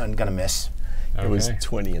is I'm gonna miss. Okay. It was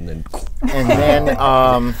 20 and then... And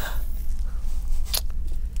then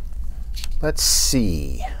let's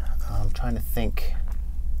see. I'm trying to think.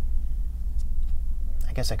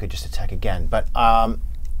 I guess I could just attack again, but I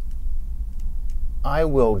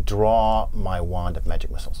will draw my wand of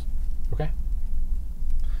magic missiles. Okay.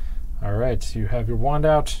 All right, you have your wand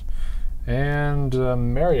out, and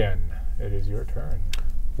Marion, it is your turn.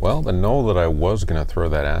 Well, the knoll that I was going to throw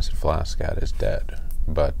that acid flask at is dead,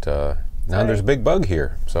 but now there's a big bug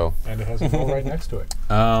here, so... And it has a hole right next to it.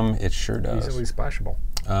 It sure does. Easily splashable.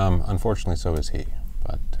 Unfortunately, so is he.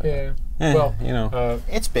 But Yeah. well, Well, you know,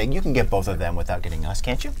 It's big. You can get both of them without getting us,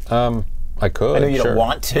 can't you? I could. I know you sure, don't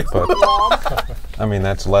want to. but I mean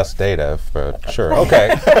that's less data, but sure,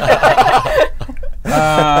 okay.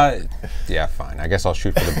 Yeah, fine. I guess I'll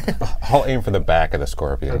shoot for the. I'll aim for the back of the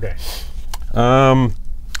scorpion. Okay.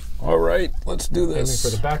 All right, let's do Aiming this. for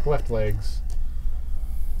the back left legs.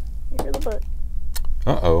 You're the butt.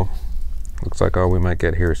 Uh-oh. Looks like all we might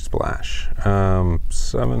get here is splash.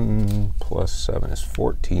 7 plus 7 is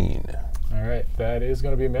 14. All right, that is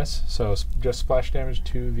going to be a miss. So just splash damage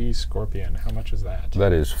to the scorpion. How much is that?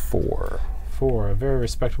 That is 4. 4, a very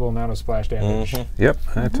respectable amount of splash damage. Yep,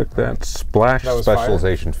 I took that splash That was fire?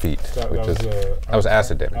 specialization feat, which is that was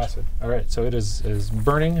acid damage. Acid. All right, so it is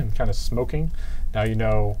burning and kind of smoking. Now you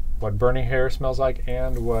know what burning hair smells like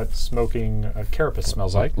and what smoking carapace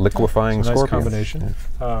smells like. Liquefying It's a nice scorpion. combination.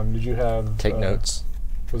 Did you have... Take notes.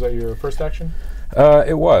 Was that your first action?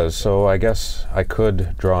 It was, so I guess I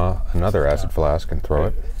could draw another acid flask and throw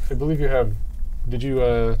it. I believe you have... Did you...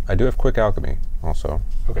 I do have quick alchemy also.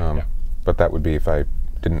 Okay, yeah. But that would be if I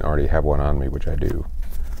didn't already have one on me, which I do.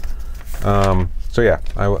 So yeah,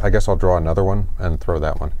 I guess I'll draw another one and throw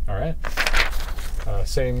that one. All right.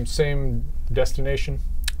 Same destination?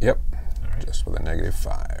 Yep, All right. just with a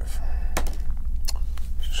 -5.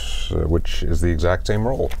 So, which is the exact same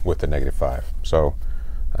roll with the -5. So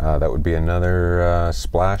that would be another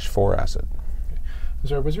splash for acid.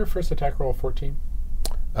 Was your first attack roll 14?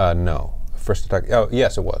 No, first attack. Oh,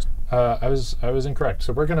 yes, it was. I was incorrect.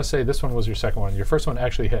 So we're going to say this one was your second one. Your first one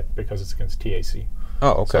actually hit because it's against TAC.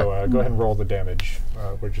 Oh, okay. So go ahead and roll the damage.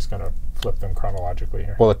 We're just going to flip them chronologically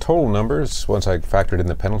here. Well, the total numbers, once I factored in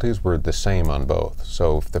the penalties, were the same on both.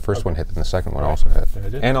 So if the first one hit, then the second one also hit. Then it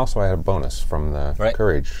did. And also I had a bonus from the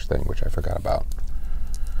courage thing, which I forgot about.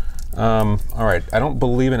 All right, I don't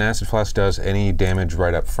believe an acid flask does any damage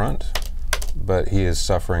right up front, but he is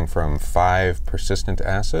suffering from 5 persistent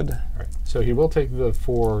acid. All right. So he will take the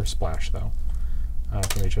 4 splash, though,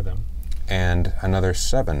 from each of them. And another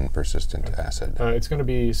 7 persistent acid. It's going to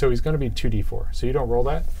be, so he's going to be 2d4. So you don't roll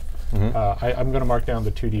that. I'm going to mark down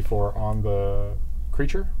the 2d4 on the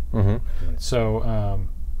creature. So Or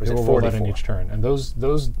is it it will roll that in 4d4? each turn. And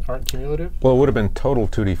those aren't cumulative? Well, it would have been total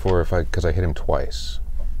 2d4 because I hit him twice.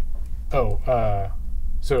 Oh,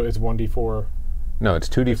 so it's 1d4. No, it's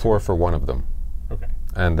 2d4 for one of them. Okay.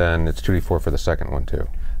 And then it's 2d4 for the second one, too.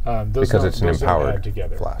 Those Because don't- it's an those don't empowered add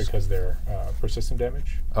together flask. because they're persistent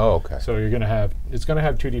damage. Oh, okay. So you're going to have, it's going to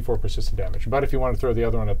have 2d4 persistent damage. But if you want to throw the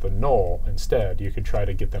other one at the knoll instead, you could try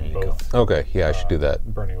to get them both Okay, yeah, I should do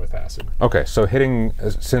that. burning with acid. Okay, so hitting,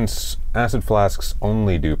 since acid flasks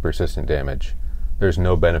only do persistent damage, there's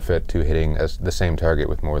no benefit to hitting the same target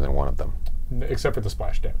with more than one of them. Except for the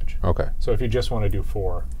splash damage. Okay. So if you just want to do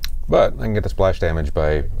 4. But I can get the splash damage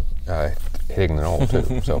by hitting the knoll,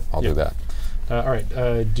 too, so I'll do that. All right.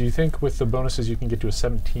 Do you think with the bonuses you can get to a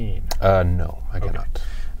 17? No, I cannot.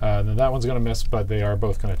 Then that one's going to miss, but they are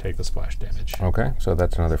both going to take the splash damage. Okay, so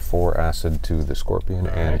that's another 4 acid to the scorpion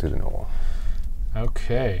and to the knoll.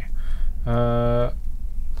 Okay.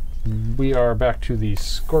 We are back to the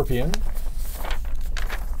scorpion.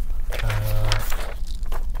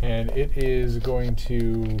 And it is going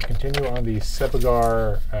to continue on the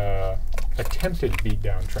Sebagar attempted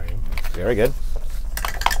beatdown train. Very good.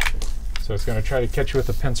 So So it's going to try to catch you with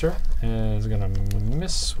a pincer, and it's going to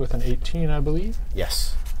miss with an 18, I believe.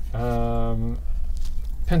 Yes. Pincer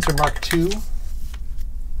Mark II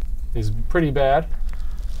is pretty bad.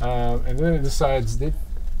 And then it decides that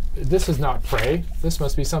this is not prey. This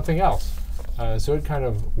must be something else. So it kind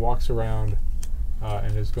of walks around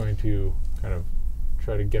and is going to kind of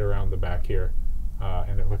try to get around the back here.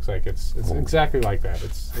 And it looks like it's exactly like that.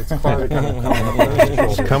 It's Clara kind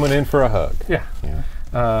of Coming in for a hug. Yeah.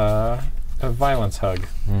 A violence hug.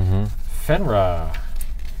 Fenra.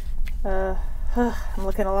 I'm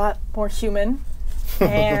looking a lot more human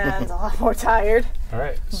and a lot more tired. All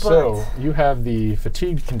right. So you have the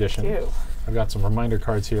fatigued condition. Ew. I've got some reminder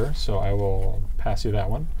cards here, so I will pass you that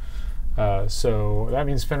one. So that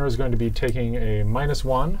means Fenra is going to be taking a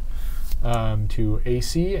 -1 to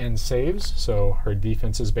AC and saves, so her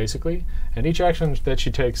defenses basically. And each action that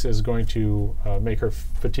she takes is going to make her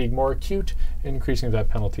fatigue more acute, increasing that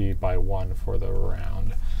penalty by 1 for the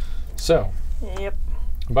round. So, Yep.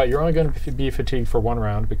 but you're only going to be fatigued for 1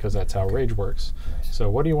 round because that's how rage works. So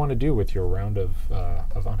what do you want to do with your round of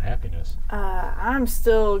unhappiness? I'm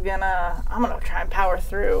gonna try and power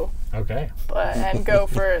through, Okay. and go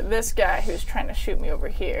for this guy who's trying to shoot me over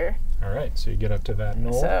here. All right. So you get up to that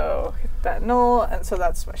knoll. So hit that knoll, and so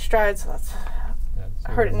that's my stride. So that's That's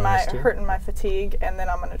a hurting my -2. fatigue, and then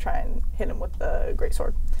I'm gonna try and hit him with the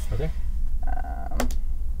greatsword, Okay.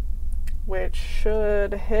 which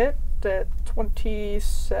should hit at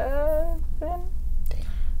 27.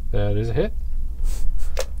 That is a hit.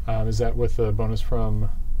 Is that with the bonus from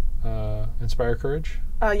Inspire Courage?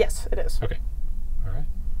 Yes, it is. Okay. All right.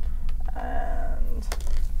 And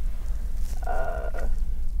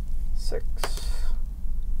 6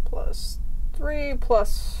 plus 3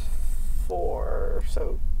 plus 4,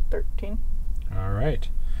 so 13. All right.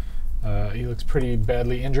 He looks pretty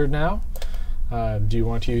badly injured now. Do you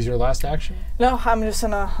want to use your last action? No, I'm just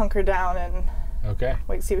gonna hunker down and Okay.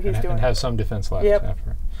 wait and see what he's doing. And have some defense left Yep.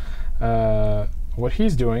 after. What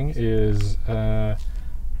he's doing is kind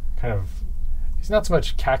of, he's not so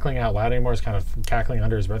much cackling out loud anymore, he's kind of cackling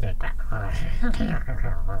under his breath.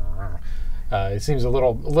 He seems a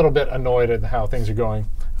little bit annoyed at how things are going,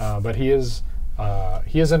 but he is a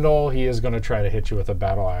knoll. He is going to try to hit you with a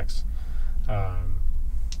battle axe.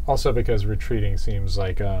 Also because retreating seems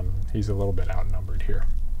like he's a little bit outnumbered here.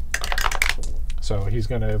 So he's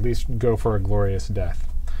going to at least go for a glorious death.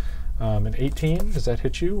 An 18, does that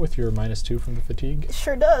hit you with your -2 from the fatigue? It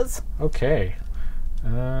sure does. Okay.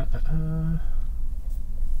 How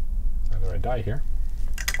do I die here?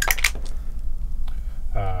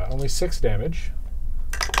 Only 6 damage.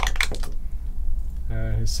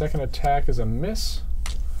 His second attack is a miss.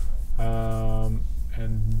 And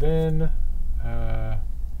then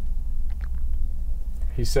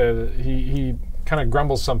he said he kind of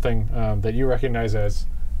grumbles something that you recognize as,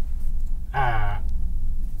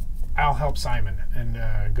 I'll help Simon,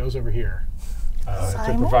 and goes over here to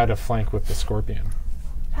Simon? provide a flank with the scorpion.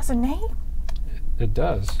 Has a name? It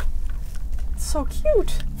does. It's so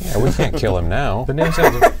cute. Yeah, we can't kill him now. The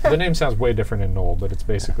name sounds way different in Knoll, but it's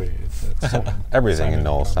basically it's Everything in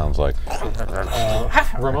Knoll sounds like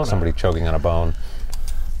Ramona. somebody choking on a bone.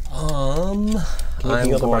 Can you I'm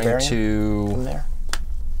heal the going barbarian from to there?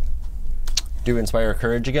 do Inspire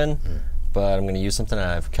Courage again, but I'm going to use something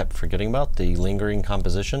I've kept forgetting about, the Lingering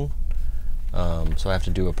Composition. So I have to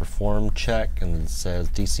do a Perform check, and it says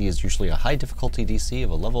DC is usually a high difficulty DC of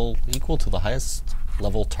a level equal to the highest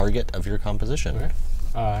level target of your composition. Okay.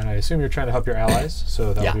 And I assume you're trying to help your allies, so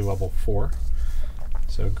that'll Yeah. be level 4.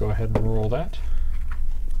 So go ahead and roll that.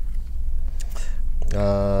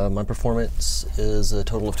 My performance is a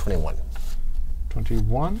total of 21.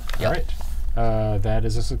 21. Yep. All right. That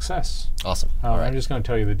is a success. Awesome. All right. I'm just going to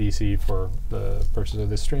tell you the DC for the purposes of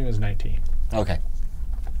this stream is 19. Okay.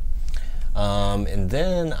 And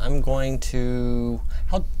then I'm going to.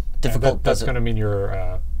 How difficult That's does going it? to mean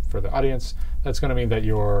your, for the audience, that's going to mean that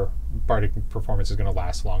your bardic performance is going to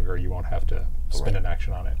last longer. You won't have to spend an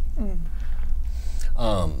action on it.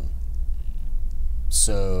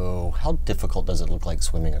 So how difficult does it look like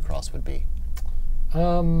swimming across would be?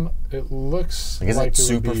 It looks Like, is like it would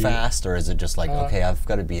super be- fast, or is it just like, okay, I've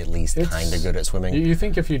got to be at least kind of good at swimming? You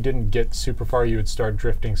think if you didn't get super far, you would start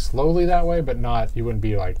drifting slowly that way, but not. You wouldn't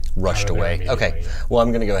be like Rushed out of there away. Okay. immediately. Well,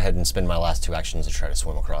 I'm going to go ahead and spend my last 2 actions to try to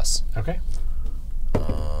swim across. Okay.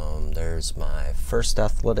 There's my first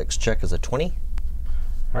athletics check is a 20. All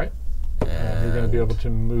right. You're going to be able to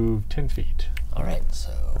move 10 feet. All right.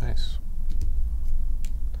 So, Nice.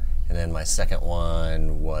 and then my second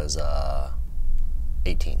one was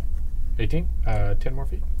 18. 18. 10 more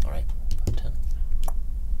feet. All right. 10.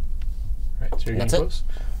 Right, so you're That's getting it. close.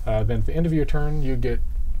 Then at the end of your turn, you get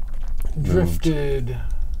drifted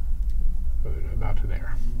about to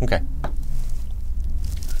there. Okay.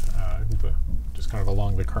 Just kind of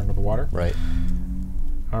along the current of the water. Right.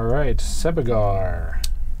 All right, Sebagar.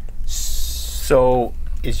 So,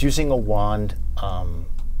 is using a wand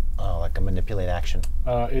like a manipulate action?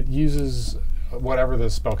 It uses whatever the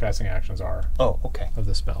spellcasting actions are Oh, okay. of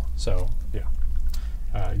the spell. So,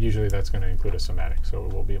 yeah. Usually that's going to include a somatic, so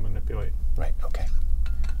it will be a manipulate. Right, okay.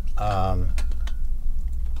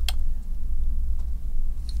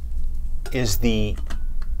 Is the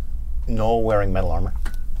Knoll wearing metal armor?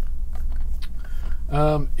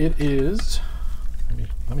 It is.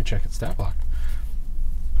 Let me check its stat block.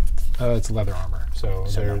 It's leather armor, so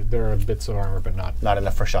there are bits of armor, but not Not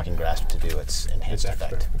enough for Shocking Grasp to do its enhanced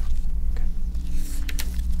extra. effect.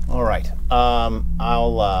 All right.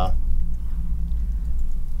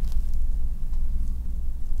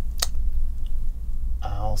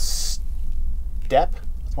 I'll step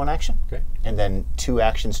with one action, Okay. and then 2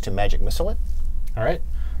 actions to magic missile it. All right.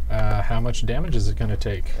 How much damage is it going to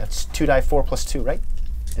take? That's 2d4 plus 2, right?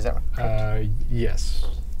 Is that right? Yes.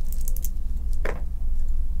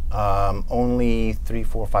 Only 3,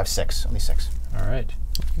 4, 5, 6. Only 6. All right.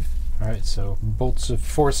 All right. So bolts of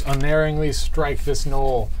force unerringly strike this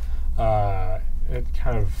knoll. It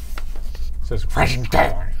kind of says,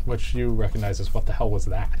 which you recognize as what the hell was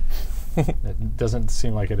that? It doesn't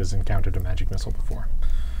seem like it has encountered a magic missile before.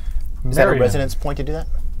 Is that a resonance point to do that?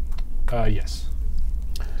 Yes.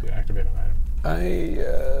 To activate an item.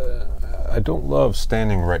 I don't love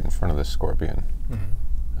standing right in front of the scorpion.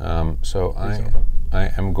 So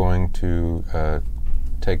I am going to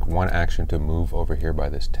take one action to move over here by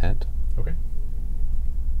this tent. Okay.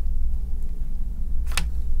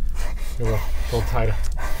 You're a little tight.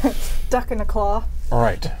 Duck in a claw. All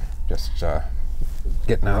right, just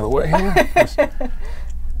getting out of the way here.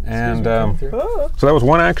 And Oh. so that was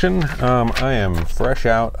one action. I am fresh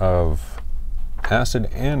out of acid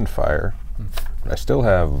and fire. I still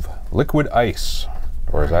have liquid ice,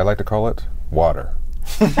 or as I like to call it, water.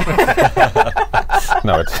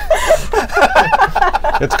 No,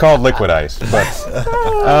 it's called liquid ice. But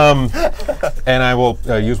and I will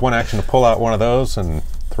use one action to pull out one of those and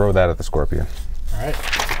throw that at the scorpion. All right.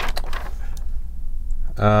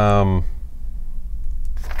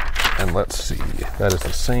 And let's see, that is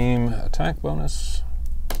the same attack bonus.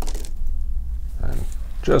 And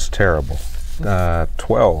just terrible.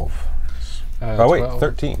 12. Oh wait, 12.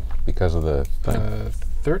 13 because of the thing.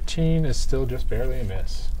 13 is still just barely a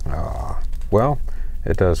miss. Well,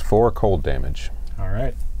 it does 4 cold damage. All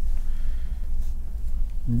right.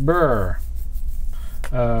 Brr.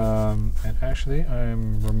 And actually,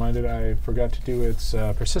 I'm reminded I forgot to do its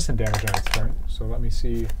persistent damage on its turn. So let me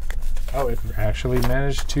see. Oh, it actually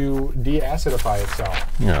managed to de-acidify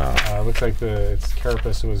itself. Yeah. Looks like its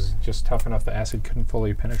carapace was just tough enough the acid couldn't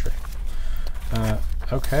fully penetrate.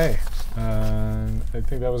 Okay. I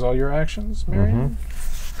think that was all your actions, Marion?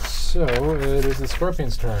 So it is the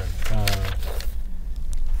scorpion's turn.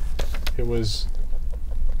 It was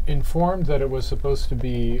informed that it was supposed to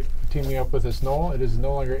be teaming up with this knoll. It is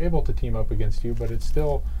no longer able to team up against you, but it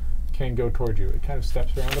still can go toward you. It kind of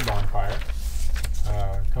steps around the bonfire,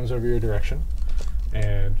 comes over your direction,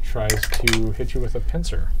 and tries to hit you with a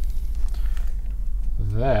pincer.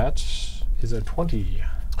 That is a 20.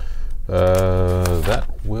 That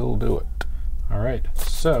will do it. All right,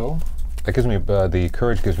 so That gives me the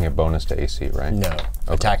courage gives me a bonus to AC, right? No.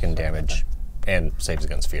 Attack and damage, and saves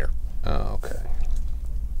against fear. Oh, okay.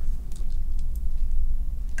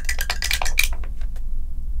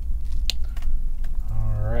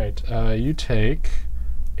 all right, you take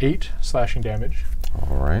 8 slashing damage,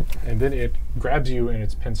 All right. and then it grabs you in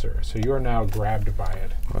its pincer. So you are now grabbed by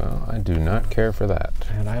it. Well, I do not care for that.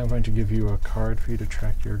 And I am going to give you a card for you to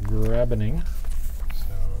track your grabbening. So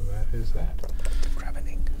that is that.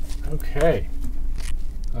 Grabbing. Okay.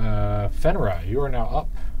 Fenra, you are now up,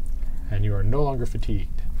 and you are no longer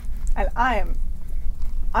fatigued. And I'm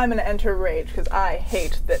gonna enter rage because I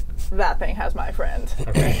hate that thing has my friend.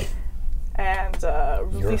 Okay. And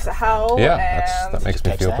release a howl. Yeah, and that makes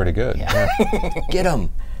me Catch feel that? pretty good. Yeah. Get him.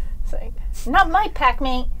 say, Not my pack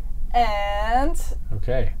mate. and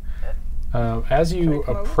Okay. As you Should I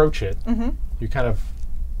come over? approach it, you kind of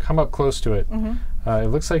come up close to it. It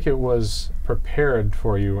looks like it was prepared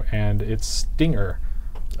for you, and its stinger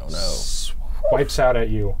Oh no. wipes out at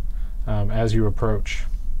you as you approach.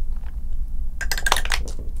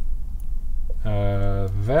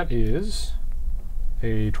 That is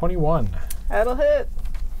a 21. that'll hit.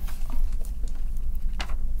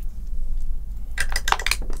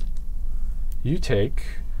 You take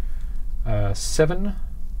 7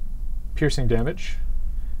 piercing damage,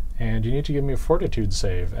 and you need to give me a fortitude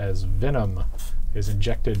save as venom is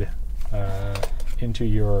injected into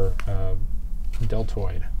your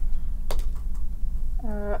deltoid.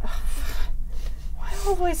 Why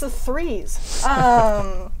always the 3s?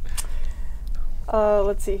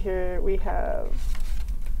 Let's see here. We have.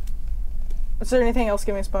 Is there anything else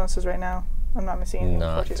giving us bonuses right now? I'm not missing anything.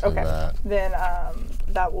 Not to okay. that. Then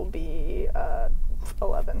that will be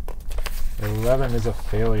 11. 11 is a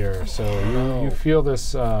failure. So you feel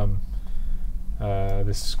this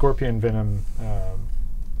this scorpion venom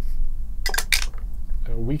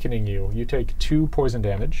weakening you. You take 2 poison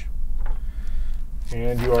damage,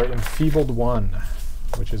 and you are enfeebled 1,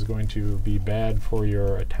 which is going to be bad for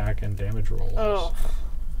your attack and damage rolls. Oh.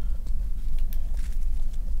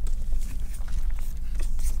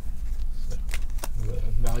 So the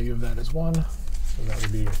value of that is 1, so that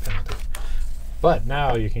would be your penalty. But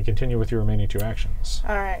now you can continue with your remaining 2 actions.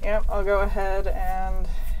 All right. Yep. I'll go ahead and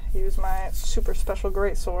use my super special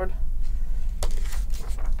greatsword.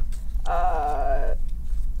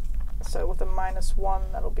 So with a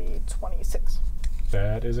 -1, that'll be 26.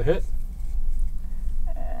 That is a hit.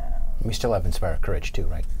 And We still have Inspire Courage too,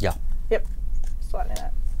 right? Yeah. yep. Slotting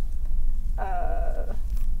that.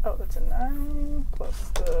 Oh, that's a 9 plus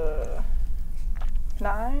the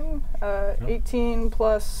 9. 18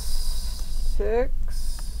 plus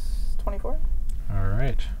 6. 24. All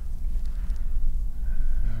right.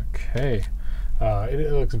 Okay.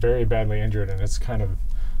 It looks very badly injured, and it's kind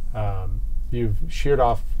of you've sheared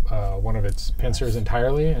off one of its pincers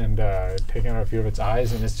entirely and taken out a few of its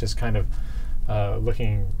eyes, and it's just kind of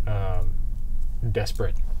looking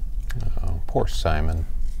desperate. Oh, poor Simon.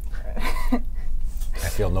 I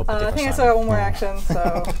feel no I particular think I sign. still got one more action,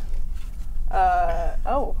 so.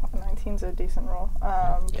 19's a decent roll.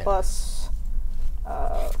 Plus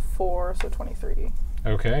 4, so 23.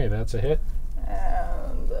 Okay, that's a hit.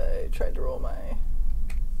 And I tried to roll my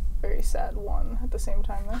very sad 1 at the same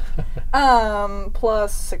time there.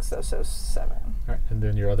 Plus 6, though, so 7. All right, and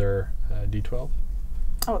then your other D12.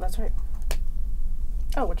 Oh, that's right.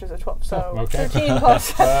 Oh, which is a 12, so Oh, okay. 13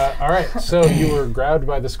 plus. All right, so you were grabbed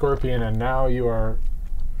by the scorpion, and now you are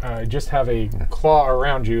just have a claw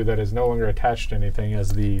around you that is no longer attached to anything as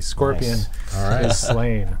the scorpion is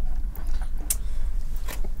slain.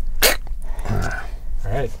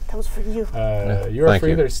 All right. That was for you. You're thank free.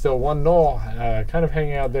 you. There's still one knoll kind of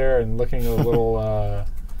hanging out there and looking a little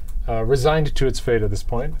resigned to its fate at this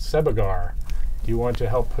point. Sebagar, do you want to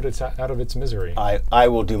help put it out of its misery? I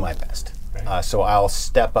will do my best. Okay. So I'll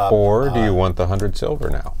step up. Or do you want the 100 silver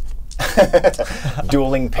now?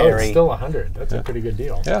 Dueling Oh, parry, it's still 100. That's a pretty good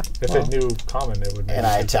deal. Yeah. If it knew common, it would make and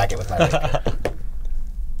I attack it with my rapier.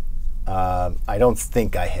 I don't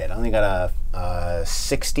think I hit. I only got a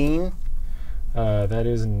 16. That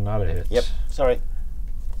is not a hit. Yep. Sorry.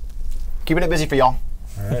 Keeping it busy for y'all.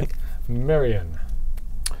 All right. Marion.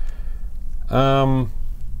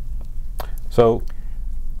 So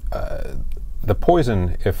the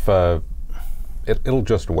poison, if it'll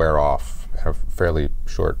just wear off in a fairly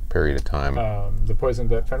short period of time. The poison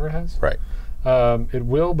that Fenrir has? Right. It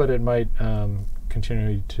will, but it might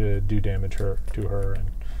continue to do damage to her.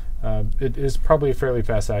 And it is probably fairly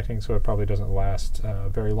fast acting, so it probably doesn't last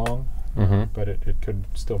very long, but it could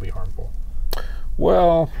still be harmful.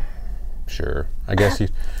 Well, sure. I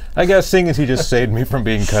guess seeing as he just saved me from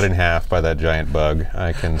being cut in half by that giant bug,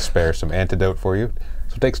 I can spare some antidote for you.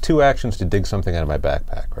 So it takes 2 actions to dig something out of my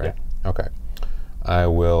backpack, right? Yeah. Okay. I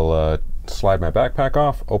will slide my backpack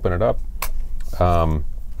off, open it up,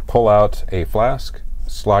 pull out a flask,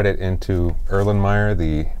 slide it into Erlenmeyer,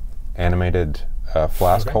 the animated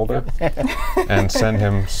flask holder, and send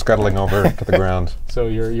him scuttling over to the ground. So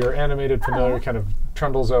your animated familiar kind of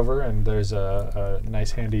trundles over, and there's a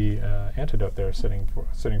nice handy antidote there sitting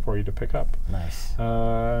for you to pick up. Nice.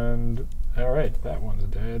 And all right, that one's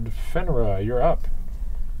dead. Fenra, you're up.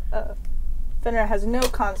 Fenrir has no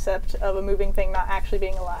concept of a moving thing not actually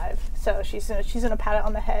being alive, so she's gonna pat it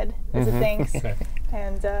on the head as it thinks, Okay.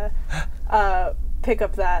 and pick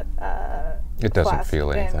up that. It doesn't flask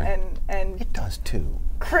feel anything. and It does too.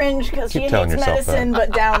 cringe because she Keep telling hates yourself medicine, that.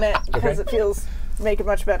 but down it because Okay. it feels make it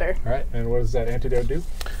much better. All right, and what does that antidote do?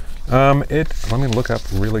 Let me look up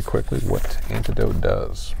really quickly what antidote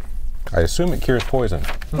does. I assume it cures poison.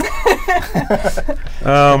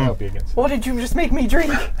 Help you against it. What did you just make me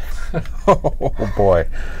drink? Oh boy.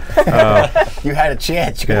 You had a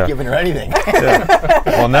chance. You could have given her anything.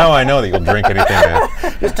 Well, now I know that you'll drink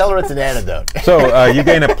anything. Just tell her it's an antidote. So you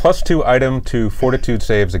gain a +2 item to fortitude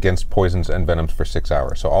saves against poisons and venoms for 6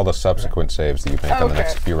 hours. So all the subsequent saves that you make on the Okay.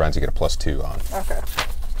 next few rounds, you get a +2 on. Okay.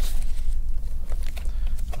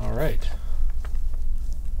 right.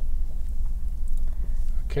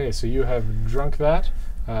 Okay, so you have drunk that.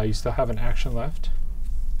 You still have an action left.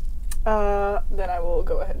 Then I will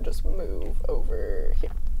go ahead and just move over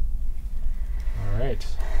here. All right.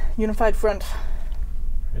 Unified front.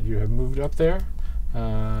 And you have moved up there.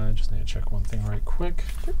 Just need to check one thing right quick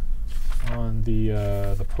on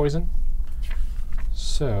the poison.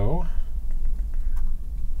 So,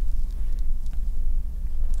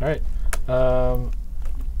 all right.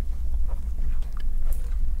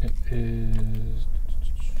 It is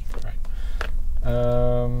right.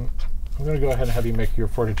 I'm going to go ahead and have you make your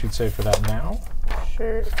fortitude save for that now.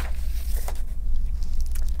 Sure.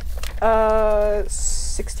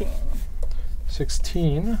 16.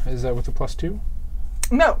 16. Is that with the +2?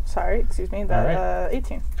 No, sorry, excuse me. That right.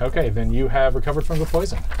 18. Okay, then you have recovered from the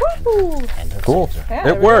poison. Woo! Cool. Yeah,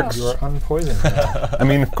 there It we works. You are unpoisoned now. I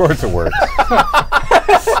mean, of course it works.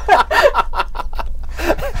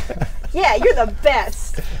 Yeah, you're the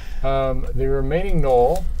best. The remaining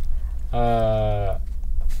knoll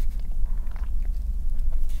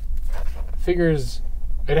figures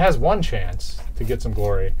it has one chance to get some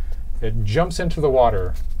glory. It jumps into the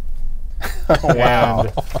water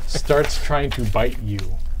and starts trying to bite you.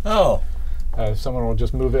 Oh. Someone will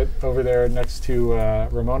just move it over there next to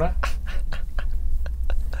Ramona.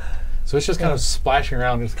 So it's just kind of splashing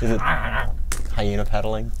around. Just Hyena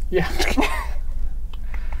pedaling? yeah.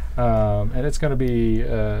 And it's going to be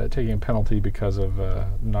taking a penalty because of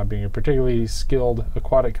not being a particularly skilled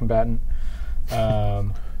aquatic combatant.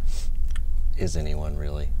 Is anyone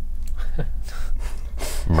really?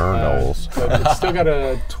 Murnolls. But it's still got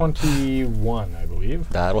a 21, I believe.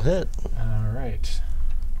 That'll hit. All right.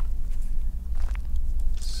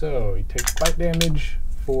 So you take bite damage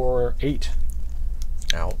for 8.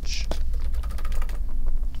 Ouch.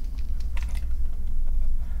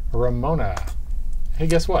 Ramona. Hey,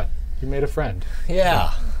 guess what? You made a friend.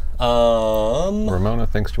 Yeah. Ramona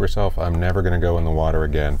thinks to herself, I'm never going to go in the water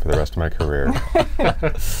again for the rest of my career.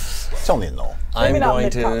 It's only a null. I'm not going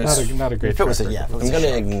mid-top. to. Not a great If it was track a, yeah, record. if it was I'm a going to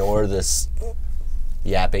shark. ignore this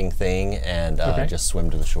yapping thing and Okay. just swim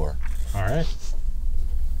to the shore, All right.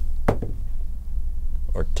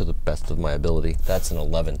 or to the best of my ability. That's an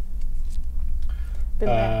 11. Been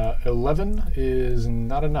there. 11 is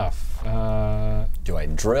not enough. Do I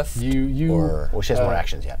drift? You or Well, she has more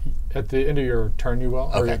actions yet. at the end of your turn you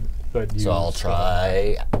will. Okay. But you so I'll still have-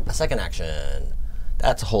 try a second action.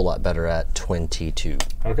 That's a whole lot better at 22.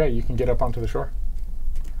 Okay, you can get up onto the shore.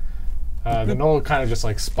 The knoll kind of just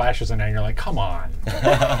like splashes in there, and you're like, "Come on!"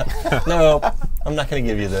 No, I'm not going to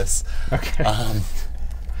give you this. Okay.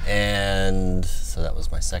 And so that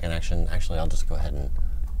was my second action. Actually, I'll just go ahead and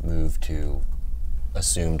move to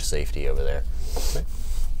assumed safety over there.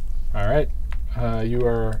 All right. You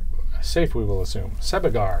are safe, we will assume.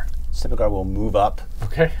 Sebagar. Sebagar will move up.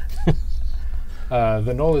 Okay.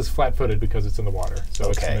 The knoll is flat-footed because it's in the water, so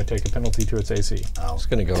it's Okay. going to take a penalty to its AC. I'll Just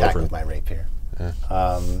gonna go attack over- with my rapier.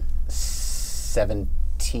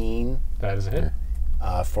 17 That is a hit.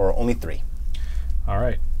 for only 3. All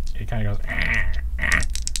right. It kind of goes.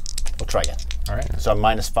 We'll try again. All right. So I'm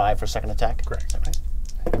 -5 for second attack? Correct. Is that right?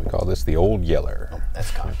 We call this the old yeller.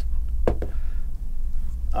 That's cocked.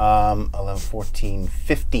 11, 14,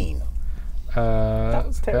 15. was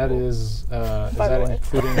That terrible. is By that the way.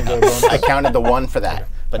 including the bonus? I counted the 1 for that,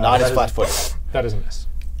 but not that as is- flat-footed. That is a miss.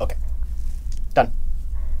 Okay. Done.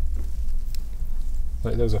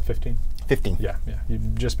 That was a 15. 15. Yeah, you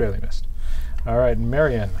just barely missed. All right,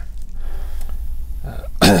 Marion. Well,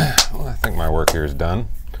 I think my work here is done.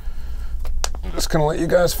 I'm just going to let you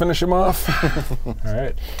guys finish him off. All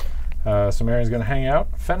right. So Marion's going to hang out.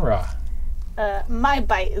 Fenra. My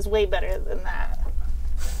bite is way better than that.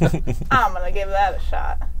 I'm gonna give that a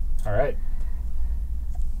shot. All right.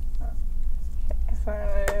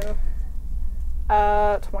 So,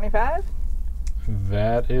 25.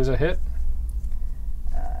 That is a hit.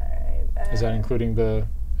 Alright. Is that including the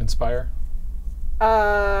Inspire?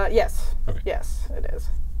 Yes. Okay. Yes, it is.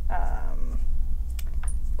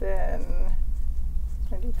 Then.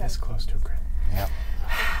 I do That's close to a crit. Yep.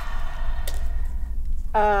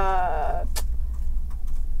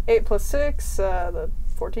 8 plus 6, the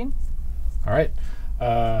 14. All right.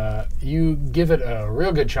 You give it a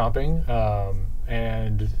real good chomping,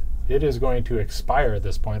 and it is going to expire at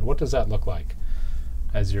this point. What does that look like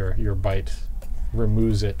as your bite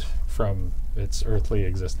removes it from its earthly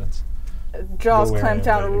existence? Jaws Nowhere clamp in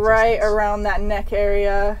down the right existence. around that neck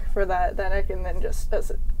area for that neck, and then just as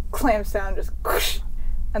it clamps down, just whoosh,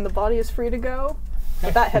 and the body is free to go.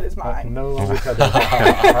 But that head is mine. No longer tethered.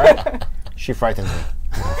 All right. She frightens me.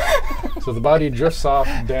 So the body drifts off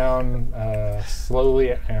down,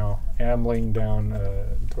 slowly ambling down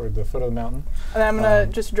toward the foot of the mountain. And I'm gonna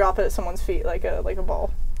just drop it at someone's feet like a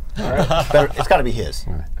ball. All right. It's got to be his.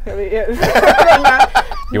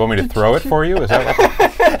 You want me to throw it for you? Is that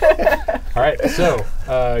what? All right. So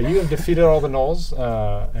you have defeated all the gnolls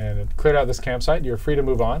and cleared out this campsite. You're free to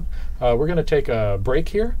move on. We're going to take a break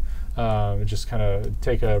here. Just kind of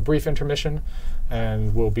take a brief intermission,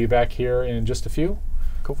 and we'll be back here in just a few.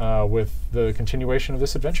 Cool. With the continuation of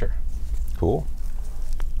this adventure. Cool.